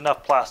bit, there's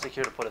enough plastic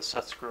here to put a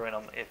set screw in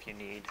them if you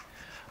need.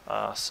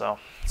 So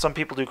some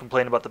people do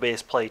complain about the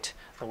base plate,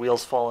 the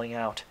wheels falling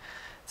out.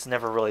 It's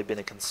never really been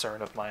a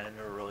concern of mine. I've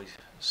never really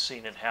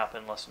seen it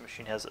happen unless the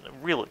machine has a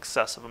real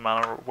excessive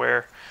amount of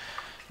wear.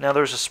 Now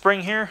there's a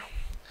spring here,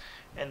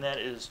 and that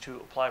is to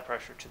apply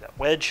pressure to that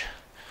wedge.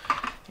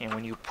 And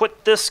when you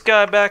put this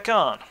guy back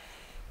on,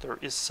 there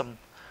is some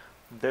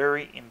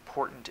very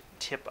important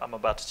tip I'm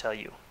about to tell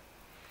you.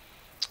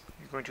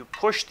 You're going to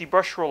push the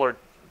brush roller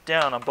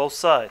down on both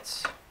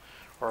sides,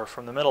 or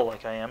from the middle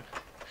like I am.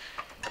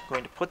 You're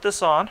going to put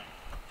this on,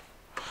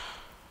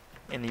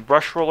 and the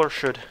brush roller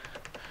should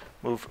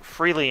move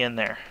freely in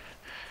there.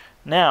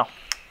 Now,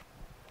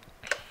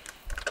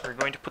 we're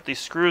going to put these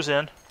screws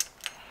in.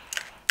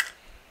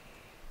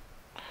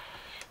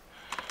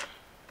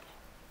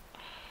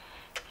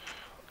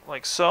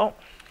 Like so.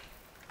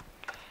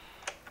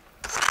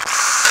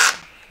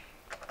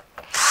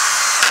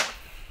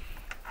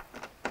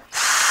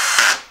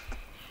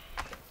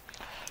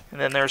 And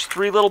then there's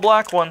 3 little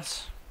black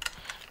ones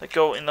that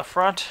go in the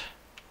front.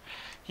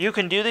 You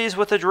can do these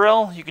with a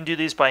drill. You can do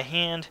these by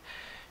hand.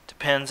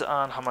 Depends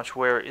on how much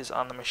wear is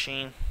on the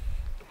machine.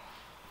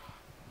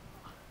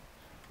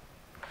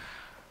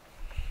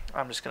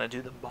 I'm just going to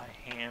do them by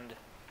hand.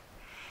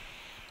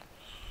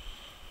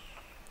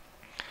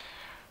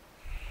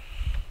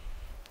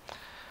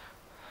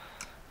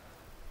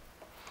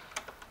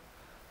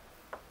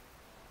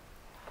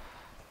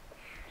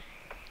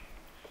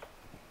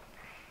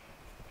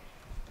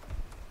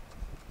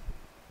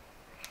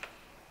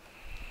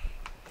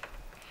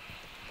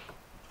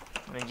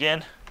 And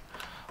again,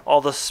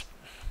 all this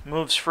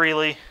moves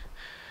freely.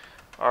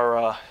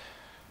 Our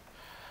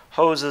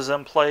hose is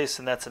in place,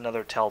 and that's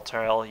another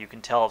telltale. You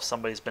can tell if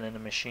somebody's been in a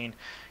machine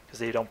because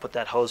they don't put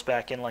that hose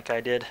back in like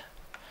I did.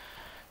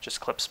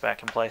 Just clips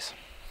back in place.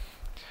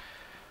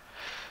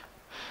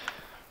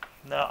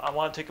 Now I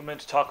want to take a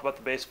minute to talk about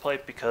the base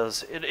plate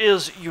because it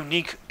is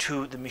unique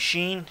to the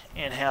machine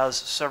and has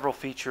several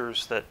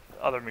features that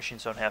other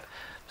machines don't have.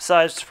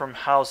 Besides from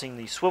housing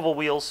the swivel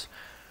wheels,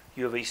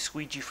 you have a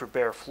squeegee for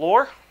bare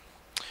floor.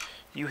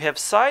 you have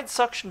side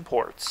suction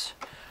ports.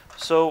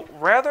 So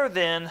rather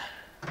than,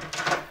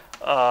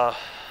 again,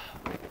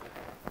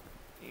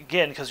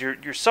 because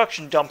your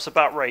suction dumps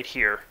about right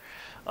here.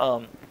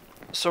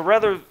 So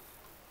rather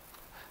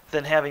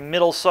than having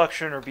middle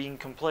suction or being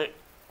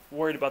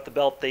worried about the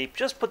belt, they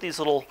just put these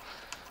little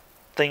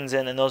things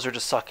in, and those are to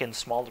suck in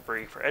small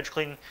debris for edge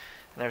cleaning.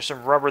 And there's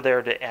some rubber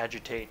there to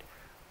agitate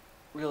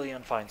really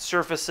unfine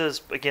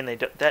surfaces. Again,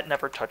 that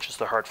never touches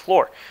the hard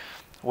floor.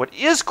 What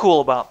is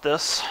cool about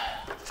this,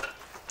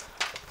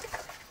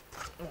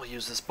 we'll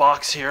use this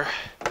box here,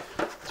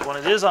 is when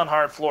it is on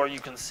hard floor, you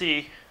can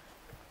see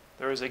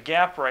there is a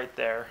gap right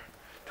there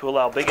to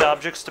allow big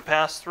objects to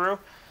pass through.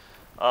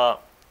 And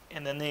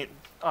then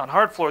on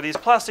hard floor, these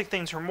plastic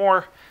things are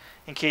more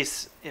in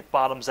case it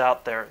bottoms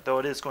out there, though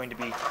it is going to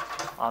be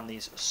on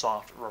these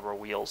soft rubber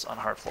wheels on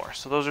hard floor.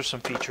 So those are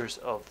some features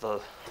of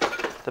the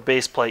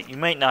base plate you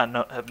might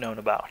not have known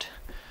about.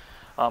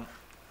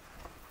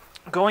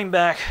 Going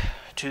back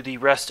to the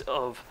rest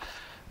of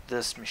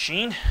this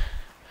machine,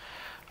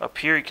 up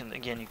here you can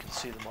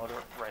see the motor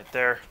right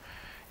there.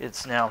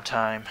 It's now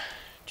time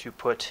to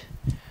put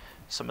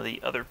some of the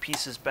other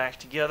pieces back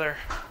together.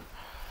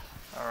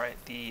 All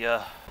right, the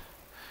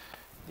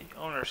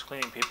owner's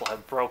cleaning people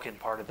have broken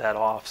part of that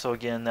off, so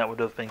again, that would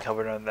have been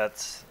covered under that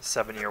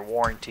 7-year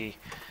warranty.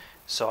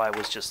 So I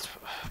was just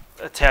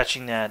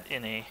attaching that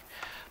in a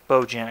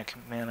Bojack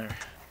manner.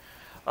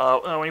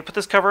 When you put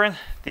this cover in,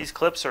 these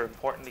clips are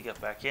important to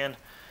get back in,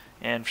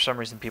 and for some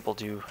reason people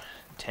do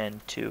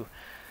tend to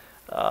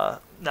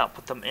not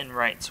put them in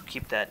right, so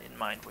keep that in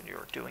mind when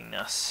you're doing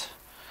this.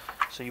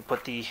 So you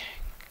put the,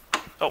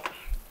 oh,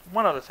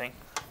 one other thing,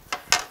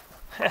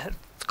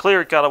 it's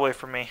clear it got away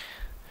from me,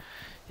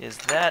 is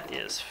that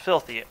is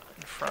filthy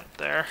in front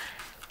there.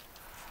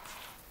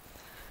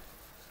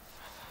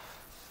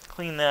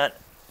 Clean that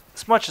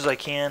as much as I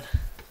can.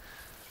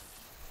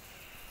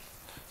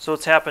 So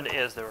what's happened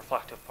is the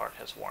reflective part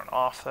has worn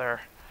off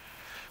there.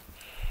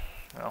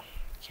 Well,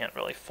 can't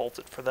really fault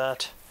it for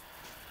that.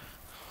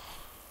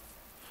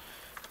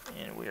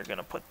 And we are going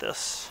to put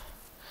this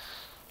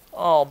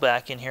all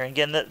back in here. And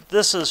again,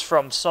 this is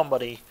from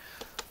somebody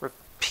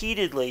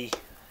repeatedly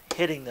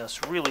hitting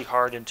this really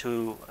hard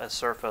into a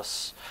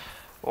surface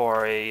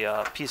or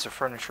a piece of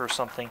furniture or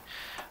something.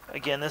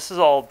 Again, this is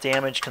all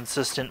damage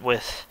consistent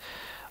with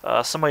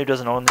somebody who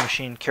doesn't own the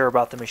machine, care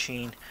about the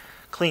machine.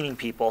 Cleaning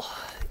people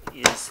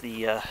is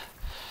the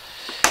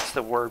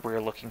word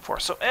we're looking for.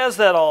 So as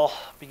that all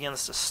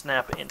begins to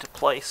snap into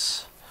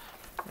place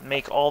and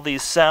make all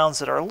these sounds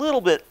that are a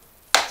little bit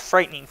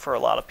frightening for a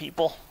lot of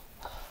people,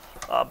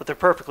 but they're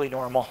perfectly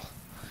normal.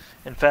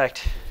 In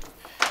fact,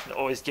 you can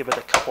always give it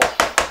a couple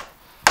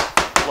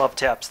love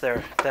taps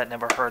there. That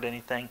never hurt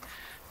anything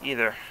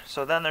either.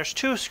 So then there's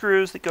 2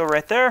 screws that go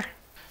right there.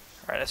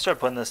 Alright, I started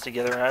putting this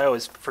together and I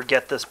always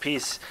forget this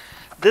piece.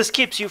 This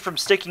keeps you from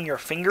sticking your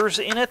fingers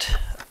in it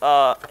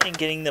and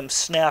getting them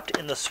snapped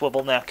in the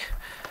swivel neck.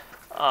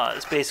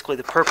 Is basically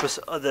the purpose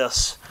of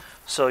this.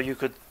 So you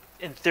could,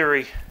 in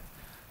theory,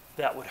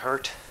 that would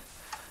hurt.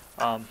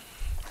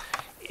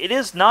 It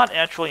is not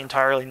actually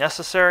entirely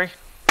necessary.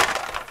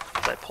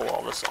 I pull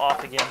all this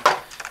off again,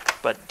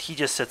 but he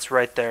just sits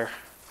right there.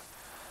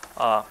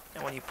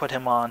 And when you put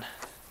him on,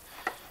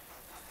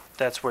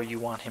 that's where you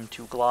want him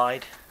to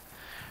glide.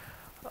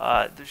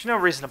 There's no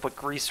reason to put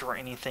grease or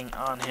anything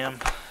on him,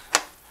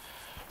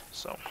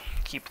 so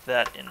keep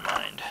that in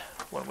mind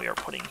when we are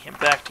putting him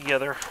back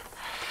together.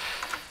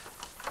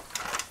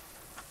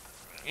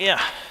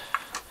 Yeah,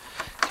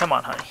 come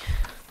on, honey.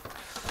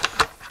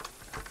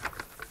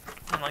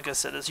 And like I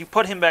said, as you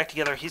put him back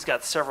together, he's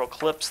got several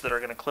clips that are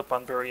going to clip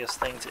on various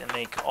things and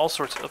make all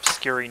sorts of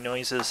scary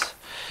noises.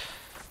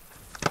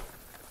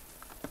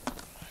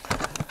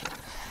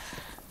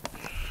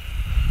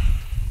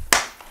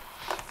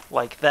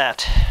 Like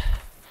that.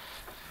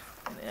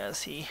 And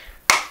as he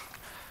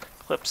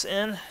clips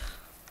in,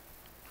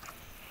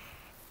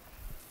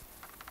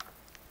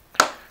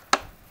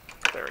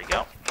 there we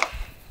go.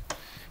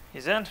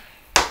 He's in.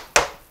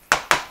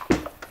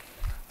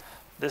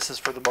 This is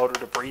for the motor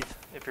to breathe,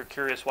 if you're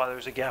curious why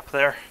there's a gap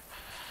there.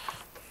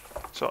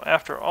 So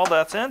after all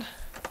that's in,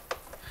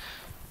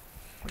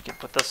 we can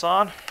put this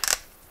on.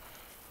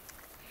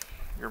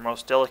 Your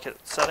most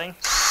delicate setting.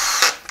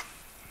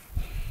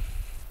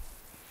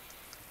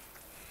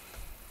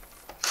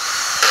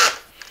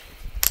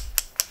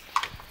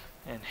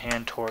 And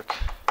hand torque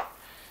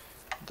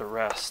the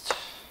rest.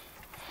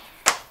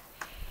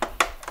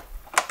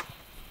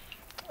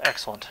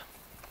 Excellent.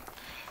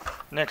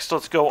 Next,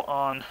 let's go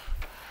on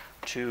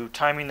to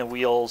timing the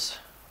wheels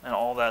and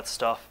all that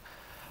stuff.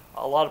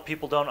 A lot of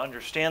people don't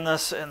understand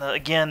this, and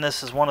again,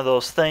 this is one of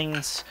those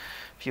things.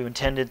 If you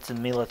attended the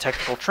Miele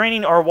technical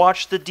training or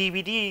watched the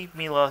DVD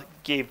Miele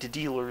gave to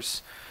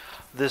dealers,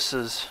 this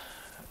is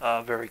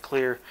very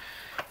clear,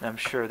 and I'm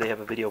sure they have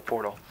a video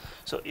portal.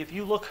 So if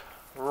you look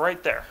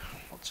right there,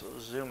 let's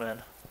zoom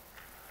in,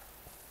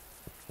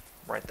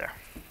 right there.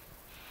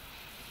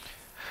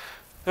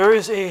 There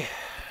is a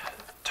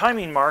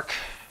timing mark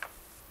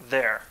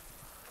there,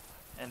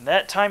 and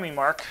that timing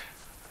mark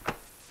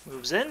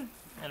moves in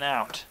and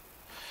out.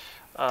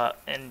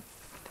 And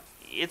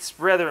it's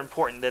rather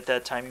important that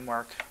that timing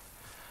mark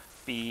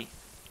be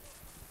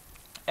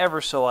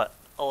ever so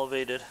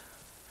elevated,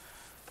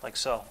 like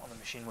so, on the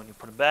machine when you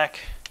put it back.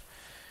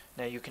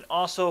 Now you can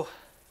also,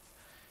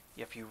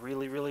 if you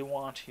really, really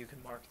want, you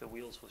can mark the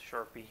wheels with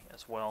Sharpie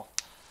as well.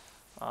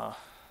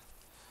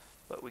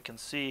 But we can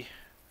see,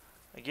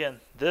 again,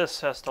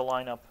 this has to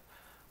line up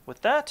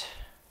with that.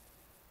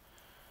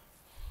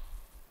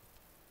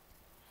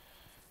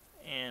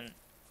 And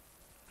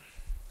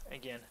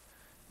again,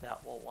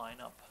 that will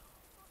line up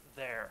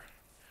there.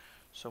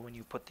 So when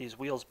you put these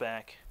wheels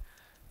back,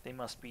 they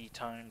must be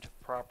timed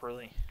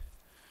properly.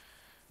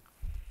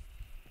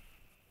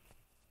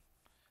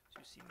 So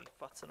you see me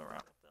futzing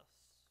around with this.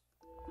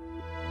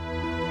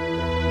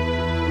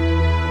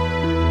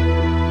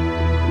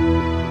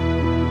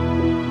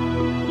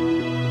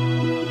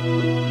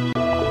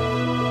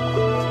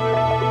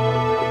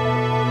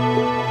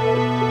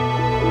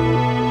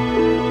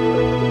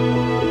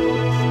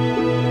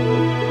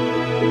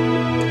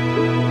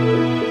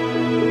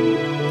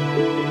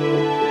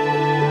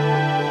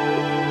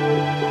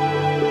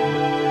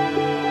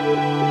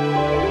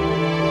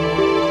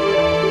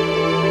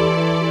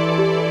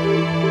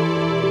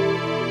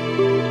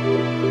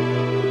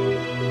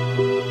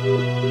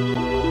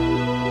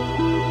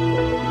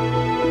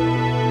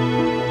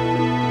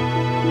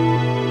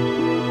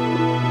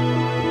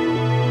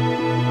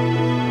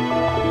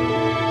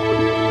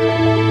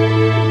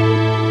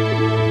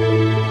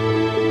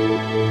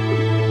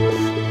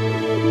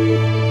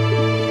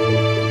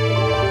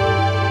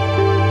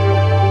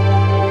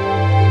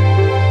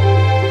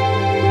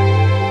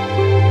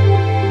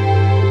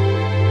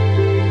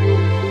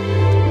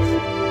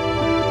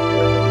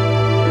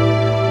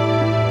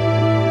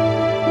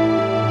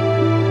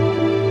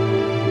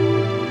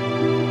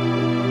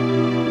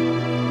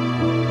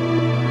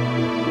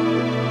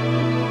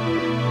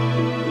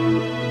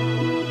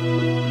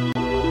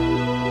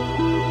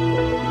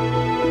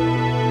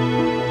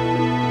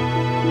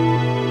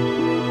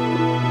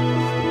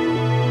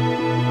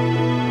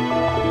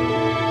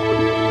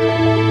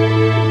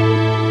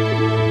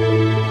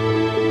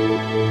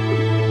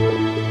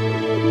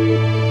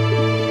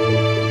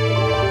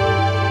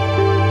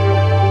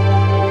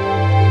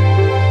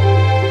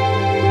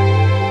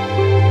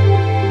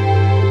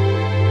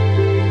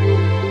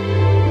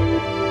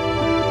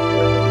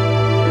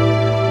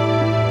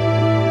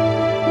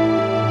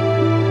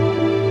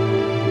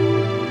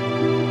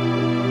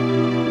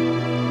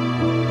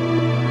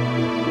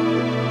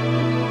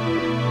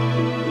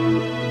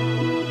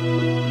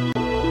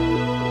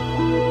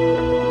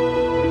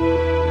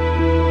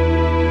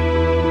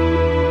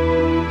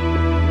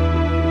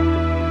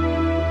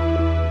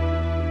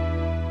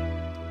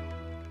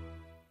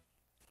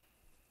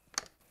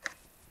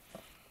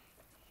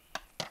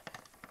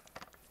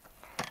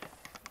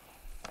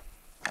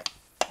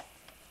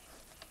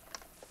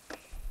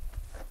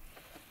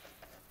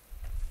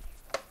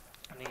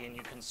 Again,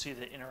 you can see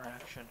the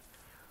interaction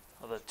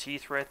of the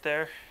teeth right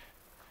there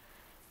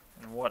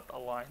and what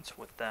aligns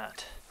with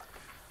that.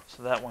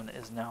 So that one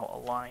is now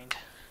aligned.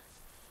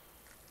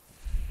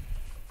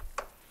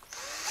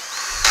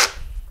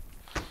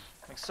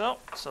 Like so.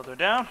 So they're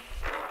down.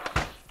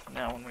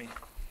 Now when we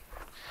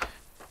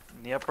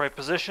in the upright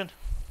position,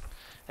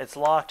 it's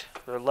locked,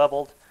 they're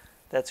leveled.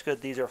 That's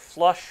good. These are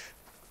flush.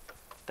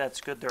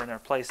 That's good, they're in their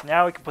place.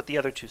 Now we can put the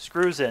other two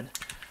screws in,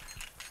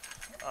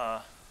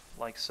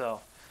 like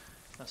so.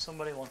 Now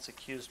somebody once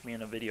accused me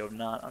in a video of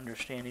not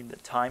understanding the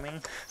timing,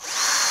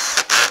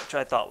 which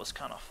I thought was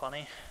kind of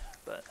funny,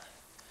 but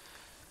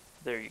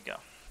there you go.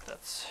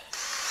 That's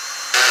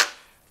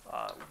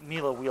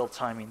Miele wheel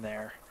timing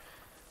there.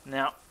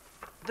 Now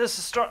this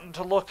is starting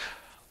to look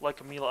like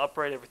a Miele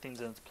upright.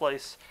 Everything's in its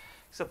place,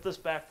 except this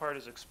back part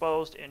is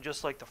exposed, and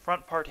just like the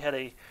front part had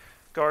a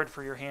guard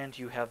for your hand,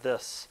 you have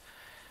this.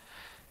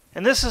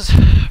 And this is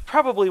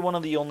probably one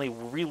of the only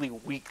really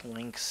weak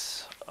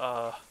links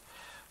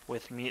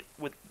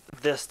with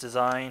this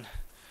design.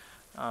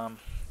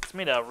 It's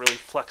made out of really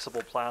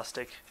flexible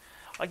plastic.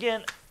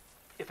 Again,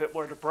 if it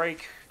were to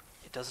break,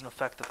 it doesn't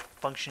affect the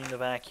functioning of the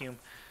vacuum.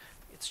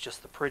 It's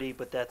just the pretty,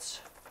 but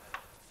that's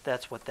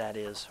what that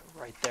is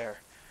right there.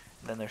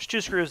 And then there's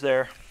two screws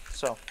there.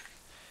 So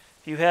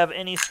if you have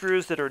any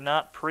screws that are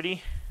not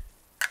pretty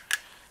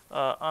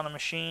on a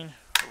machine,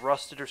 or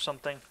rusted or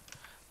something,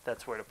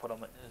 that's where to put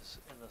them, is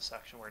in the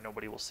section where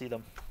nobody will see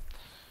them.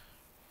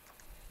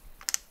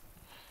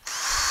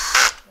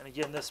 And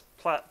again, this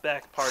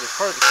back part is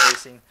part of the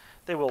casing.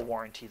 They will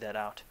warranty that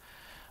out.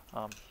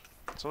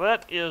 So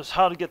that is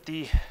how to get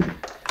the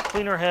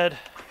cleaner head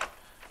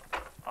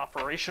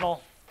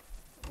operational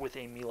with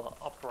a Miele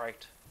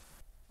upright.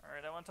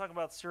 Alright, I want to talk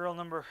about serial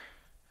number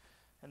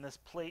and this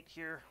plate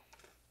here.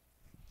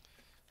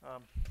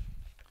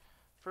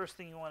 First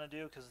thing you want to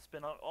do, because it's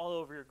been all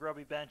over your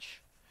grubby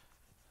bench,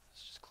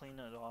 is just clean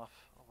it off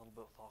a little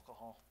bit with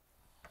alcohol.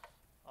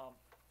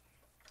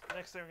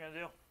 Next thing we're going to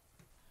do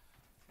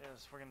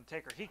is we're going to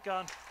take our heat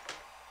gun,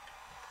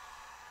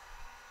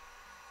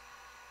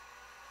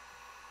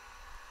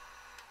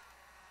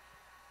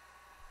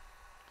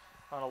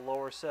 on a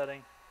lower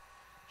setting.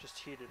 Just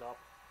heat it up.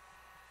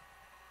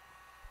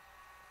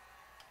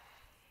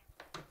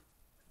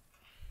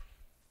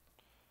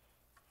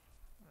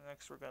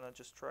 Next we're going to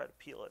just try to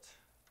peel it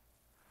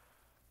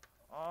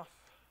off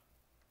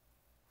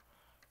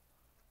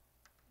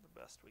the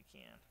best we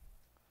can.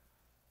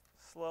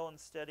 Slow and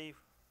steady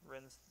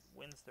wins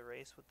the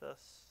race with this.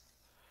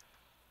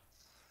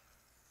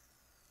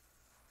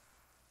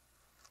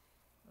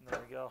 And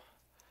there we go.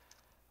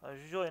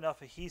 There's usually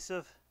enough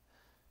adhesive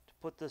to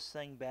put this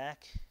thing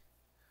back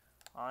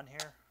on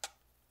here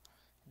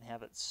and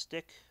have it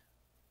stick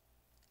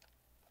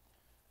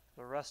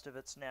the rest of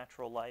its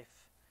natural life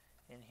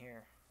in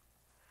here.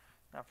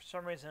 Now for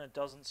some reason it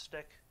doesn't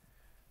stick.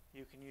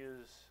 You can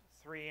use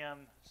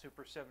 3M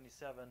Super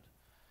 77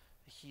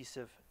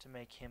 adhesive to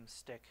make him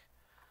stick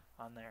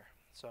on there.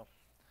 So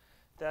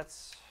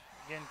that's,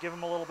 again, give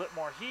them a little bit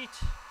more heat.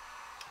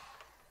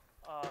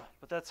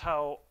 But that's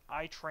how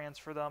I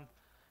transfer them.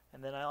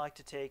 And then I like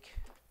to take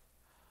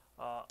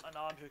an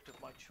object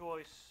of my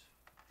choice,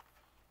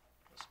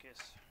 in this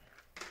case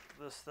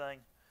this thing,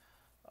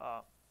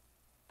 and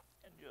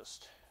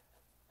just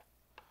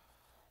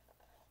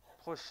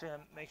push in,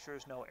 make sure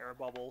there's no air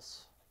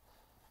bubbles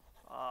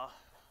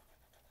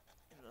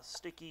in the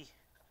sticky.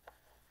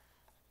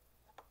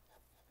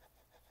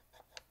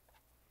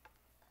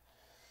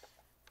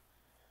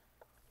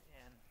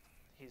 And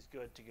he's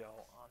good to go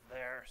on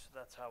there, so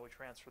that's how we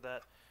transfer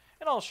that.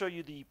 And I'll show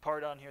you the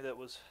part on here that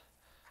was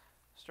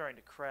starting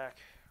to crack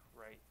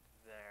right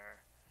there.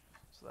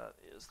 So that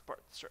is the part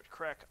that started to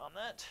crack on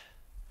that.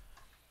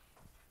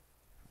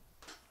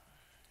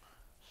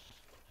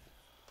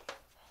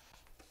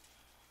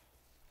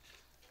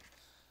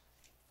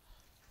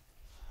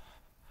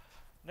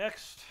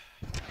 Next,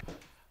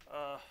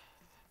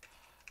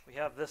 we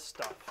have this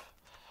stuff,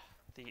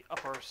 the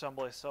upper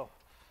assembly. So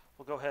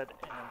we'll go ahead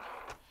and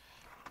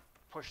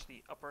push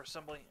the upper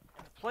assembly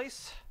into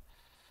place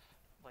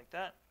like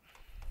that.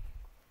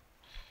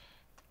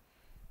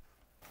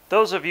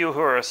 Those of you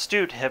who are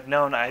astute have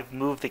known I've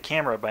moved the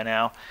camera by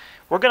now.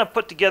 We're going to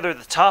put together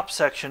the top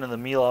section of the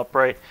Miele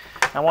upright.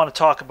 I want to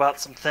talk about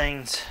some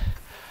things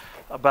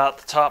about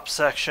the top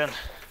section.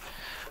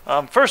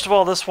 First of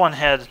all, this one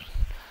had,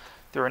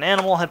 either an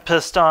animal had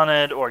pissed on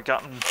it or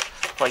gotten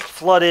like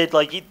flooded,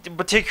 like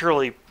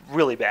particularly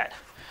really bad.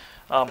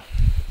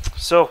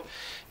 So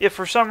if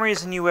for some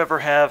reason you ever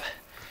have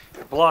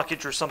a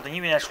blockage or something,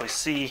 you can actually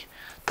see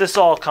this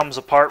all comes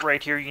apart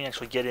right here. You can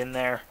actually get in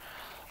there,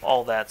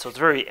 all that. So it's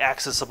very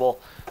accessible.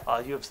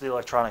 You have the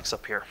electronics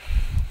up here.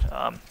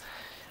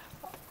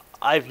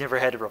 I've never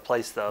had to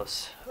replace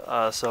those,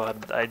 so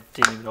I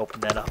didn't even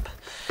open that up.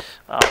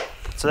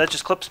 So that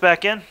just clips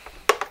back in.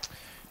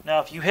 Now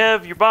if you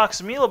have your box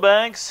of Miele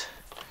bags,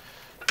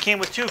 it came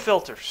with 2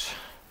 filters.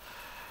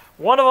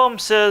 One of them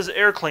says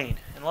air clean.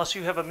 Unless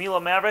you have a Miele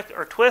Maverick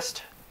or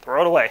Twist,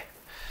 throw it away.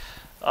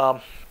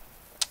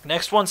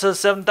 Next one says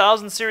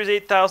 7000 series,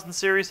 8000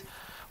 series.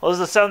 Well, this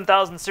is a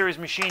 7000 series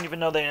machine, even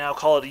though they now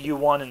call it a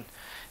U1 and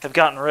have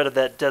gotten rid of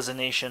that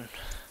designation.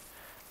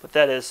 But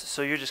that is,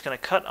 so you're just going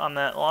to cut on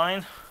that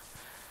line.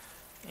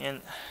 And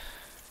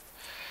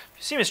if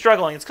you see me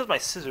struggling, it's because my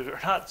scissors are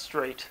not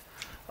straight.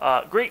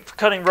 Great for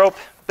cutting rope,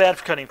 bad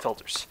for cutting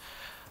filters.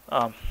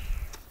 And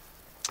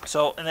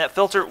that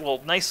filter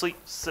will nicely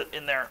sit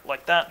in there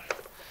like that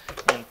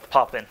and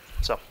pop in.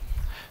 So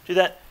do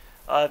that.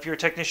 If you're a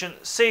technician,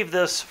 save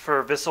this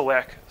for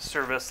Visselwack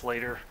service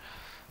later.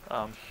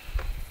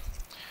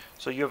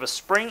 So you have a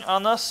spring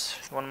on this.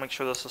 You want to make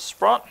sure this is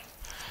sprung.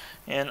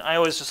 And I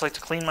always just like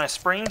to clean my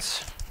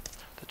springs,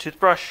 the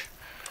toothbrush.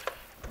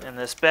 And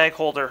this bag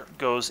holder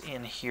goes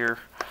in here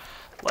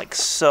like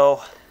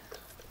so.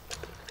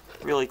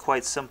 Really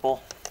quite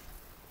simple.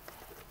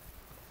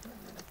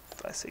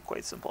 I say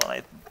quite simple and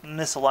I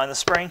misalign the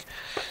spring.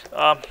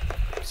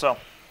 So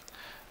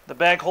the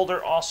bag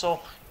holder also,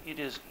 it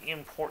is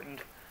important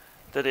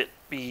that it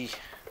be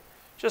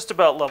just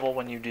about level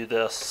when you do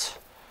this.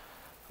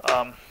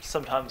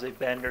 Sometimes they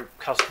bend or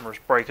customers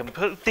break them,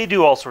 but they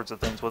do all sorts of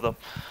things with them.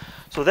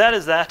 So that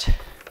is that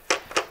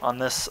on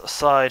this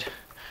side.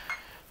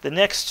 The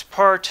next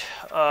part,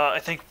 I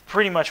think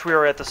pretty much we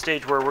are at the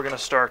stage where we're going to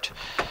start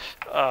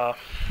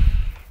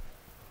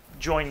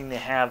joining the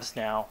halves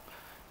now.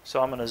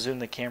 So I'm going to zoom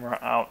the camera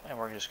out and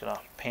we're just going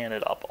to pan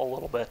it up a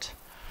little bit.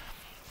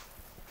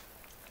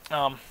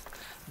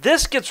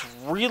 This gets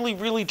really,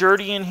 really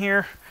dirty in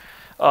here.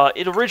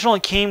 It originally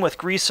came with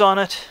grease on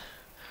it.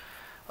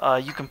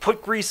 You can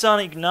put grease on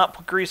it, you can not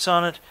put grease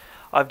on it.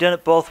 I've done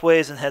it both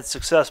ways and had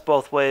success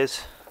both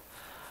ways.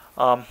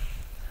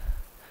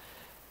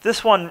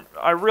 This one,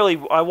 I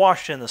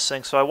washed in the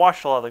sink, so I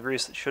washed a lot of the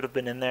grease that should have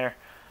been in there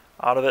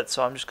out of it.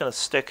 So I'm just going to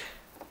stick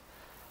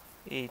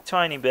a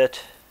tiny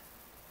bit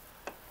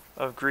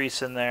of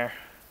grease in there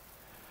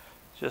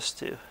just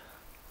to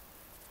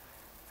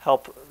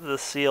help the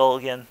seal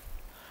again,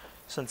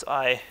 since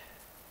we're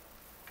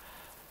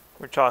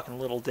talking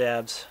little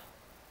dabs.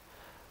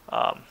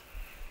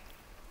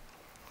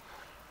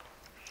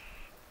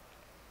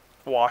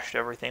 Washed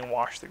everything,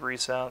 washed the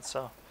grease out,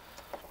 so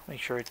Make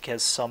sure it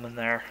has some in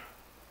there.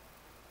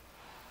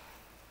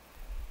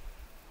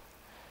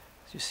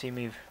 As you see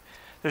me,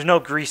 there's no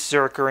grease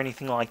zerk or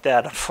anything like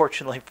that,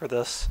 unfortunately, for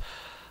this.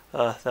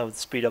 That would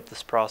speed up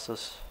this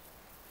process.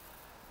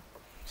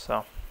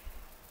 So,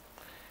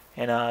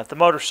 and if the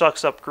motor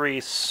sucks up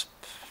grease,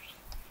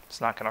 it's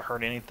not going to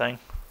hurt anything.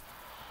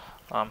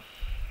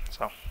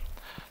 So,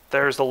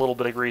 there's a little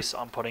bit of grease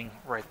I'm putting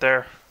right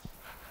there.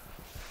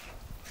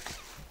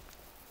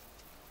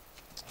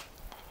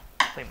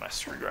 Clean my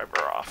screwdriver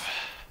off.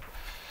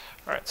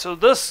 Alright, so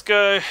this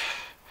guy,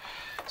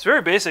 it's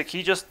very basic.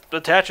 He just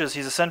attaches.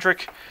 He's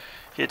eccentric.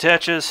 He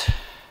attaches,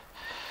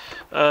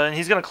 and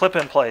he's going to clip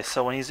in place.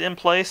 So when he's in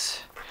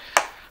place,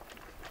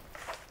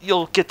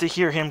 you'll get to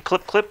hear him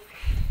clip, clip.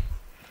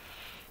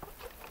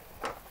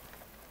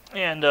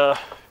 And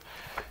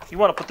you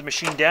want to put the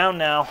machine down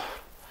now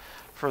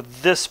for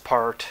this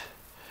part.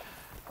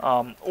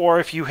 Or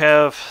if you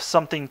have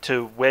something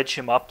to wedge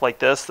him up like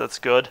this, that's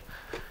good.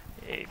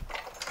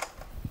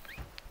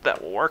 That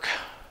will work.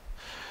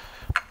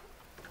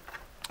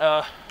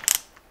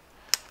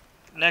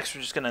 Next,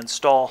 we're just going to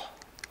install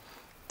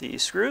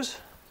these screws.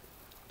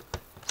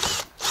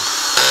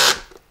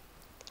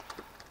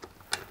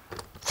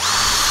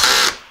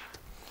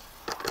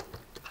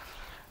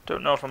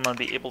 Don't know if I'm going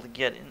to be able to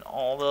get in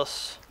all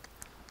this.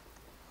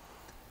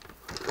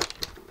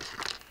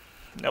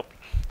 Nope.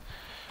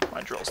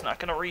 My drill's not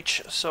going to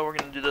reach, so we're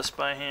going to do this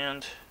by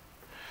hand.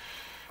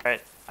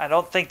 Alright, I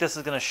don't think this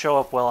is going to show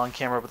up well on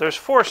camera, but there's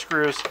 4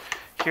 screws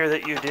here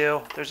that you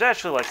do. There's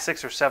actually like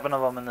 6 or 7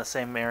 of them in the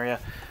same area.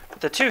 But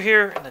the 2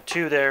 here and the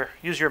 2 there,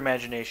 use your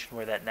imagination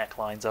where that neck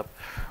lines up,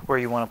 where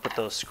you want to put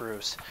those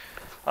screws.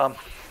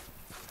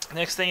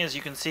 Next thing is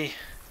you can see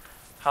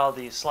how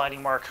the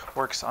sliding mark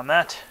works on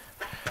that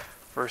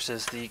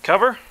versus the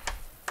cover.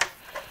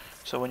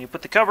 So when you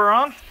put the cover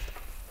on,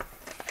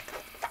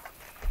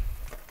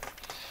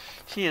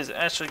 he is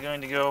actually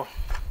going to go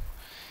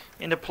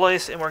into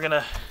place, and we want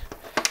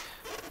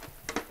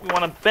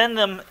to bend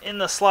them in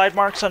the slide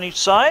marks on each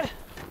side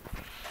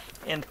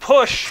and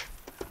push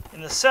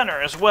in the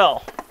center as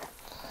well.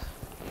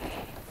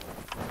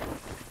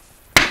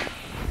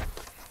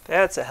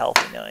 That's a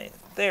healthy knife.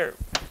 There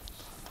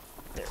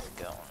we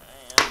go.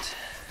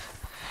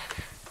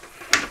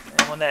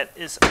 And when that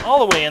is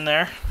all the way in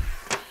there,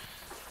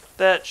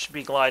 that should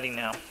be gliding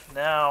now.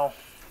 Now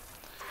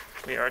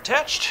we are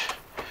attached.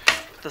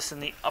 Put this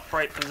in the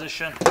upright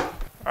position.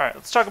 Alright,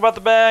 let's talk about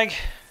the bag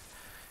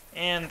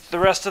and the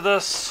rest of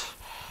this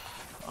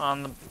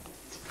on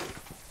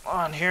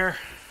here.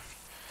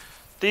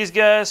 These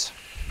guys,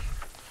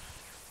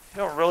 you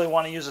don't really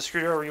want to use a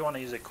screwdriver, you want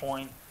to use a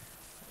coin.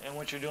 And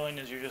what you're doing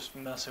is you're just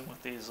messing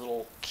with these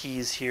little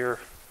keys here.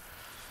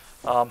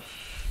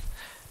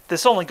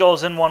 This only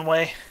goes in one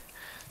way.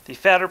 The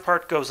fatter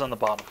part goes on the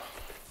bottom.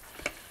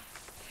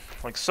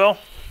 Like so.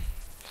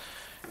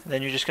 And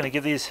then you're just going to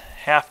give these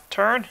half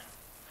turn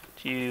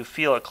till you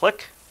feel a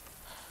click.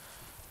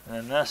 And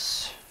then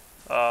this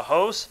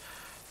hose,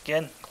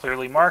 again,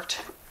 clearly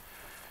marked.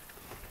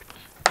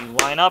 You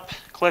line up,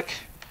 click,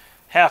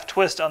 half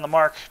twist on the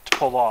mark to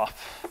pull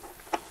off.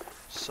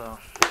 So,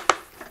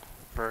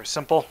 very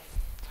simple.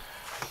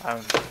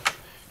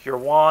 Your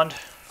wand,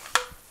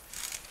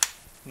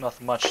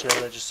 nothing much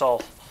there, that just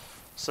all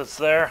sits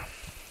there.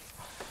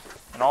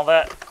 And all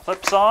that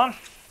clips on,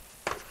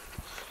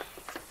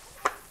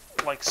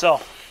 like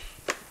so.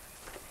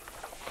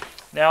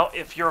 Now,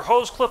 if your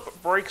hose clip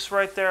breaks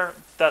right there,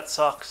 that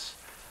sucks.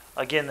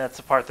 Again, that's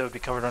the part that would be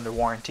covered under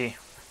warranty.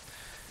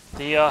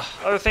 The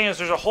other thing is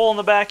there's a hole in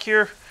the back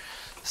here,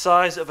 the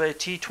size of a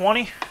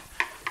T20,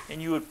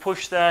 and you would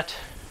push that,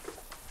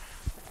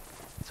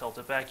 tilt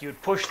it back, you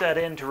would push that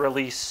in to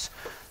release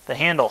the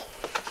handle,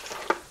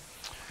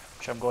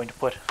 which I'm going to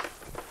put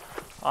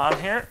on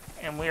here,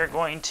 and we are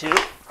going to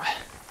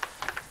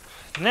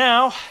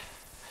now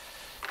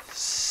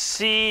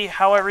see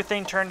how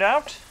everything turned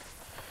out.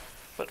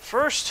 But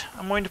first,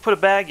 I'm going to put a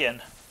bag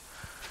in.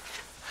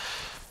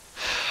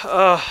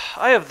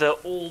 I have the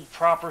old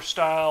proper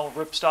style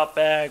ripstop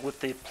bag with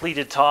the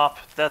pleated top.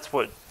 That's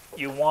what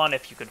you want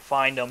if you can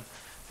find them.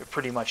 They're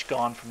pretty much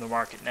gone from the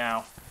market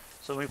now.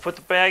 So we put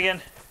the bag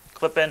in,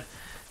 clip in.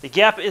 The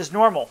gap is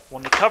normal.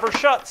 When the cover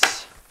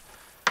shuts,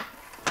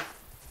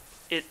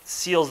 it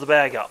seals the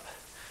bag up.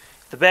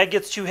 If the bag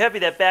gets too heavy,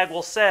 that bag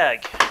will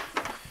sag.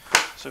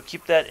 So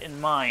keep that in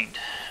mind.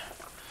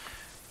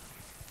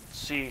 Let's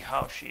see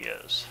how she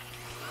is.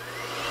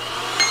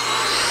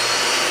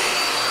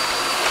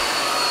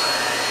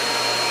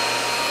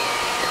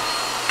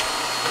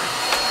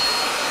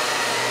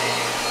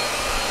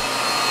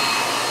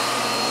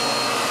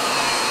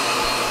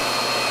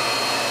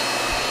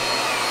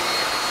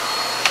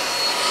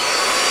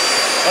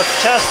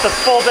 Let's test the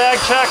full bag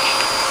check.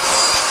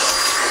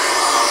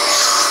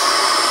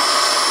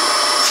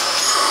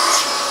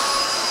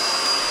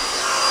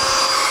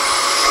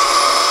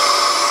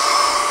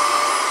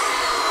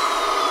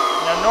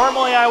 Now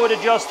normally I would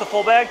adjust the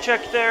full bag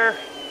check there.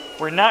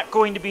 We're not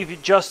going to be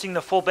adjusting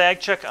the full bag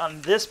check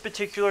on this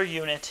particular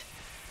unit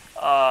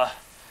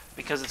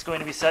because it's going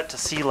to be set to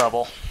sea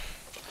level.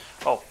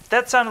 Oh,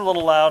 that sounded a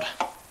little loud.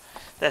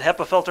 That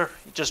HEPA filter,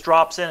 it just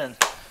drops in, and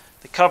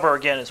the cover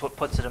again is what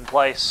puts it in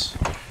place.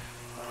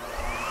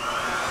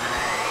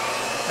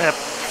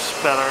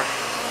 That's better.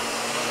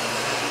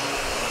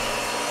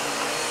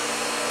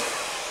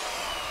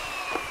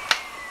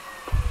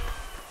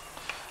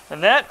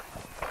 And that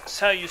is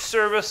how you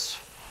service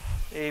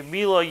a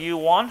Miele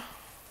U1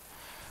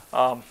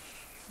 or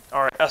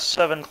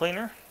S7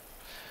 cleaner.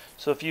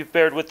 So if you've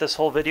bared with this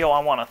whole video, I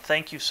want to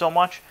thank you so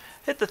much.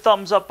 Hit the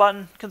thumbs up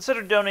button,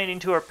 consider donating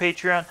to our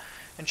Patreon,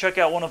 and check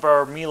out one of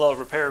our Miele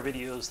repair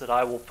videos that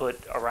I will put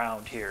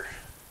around here.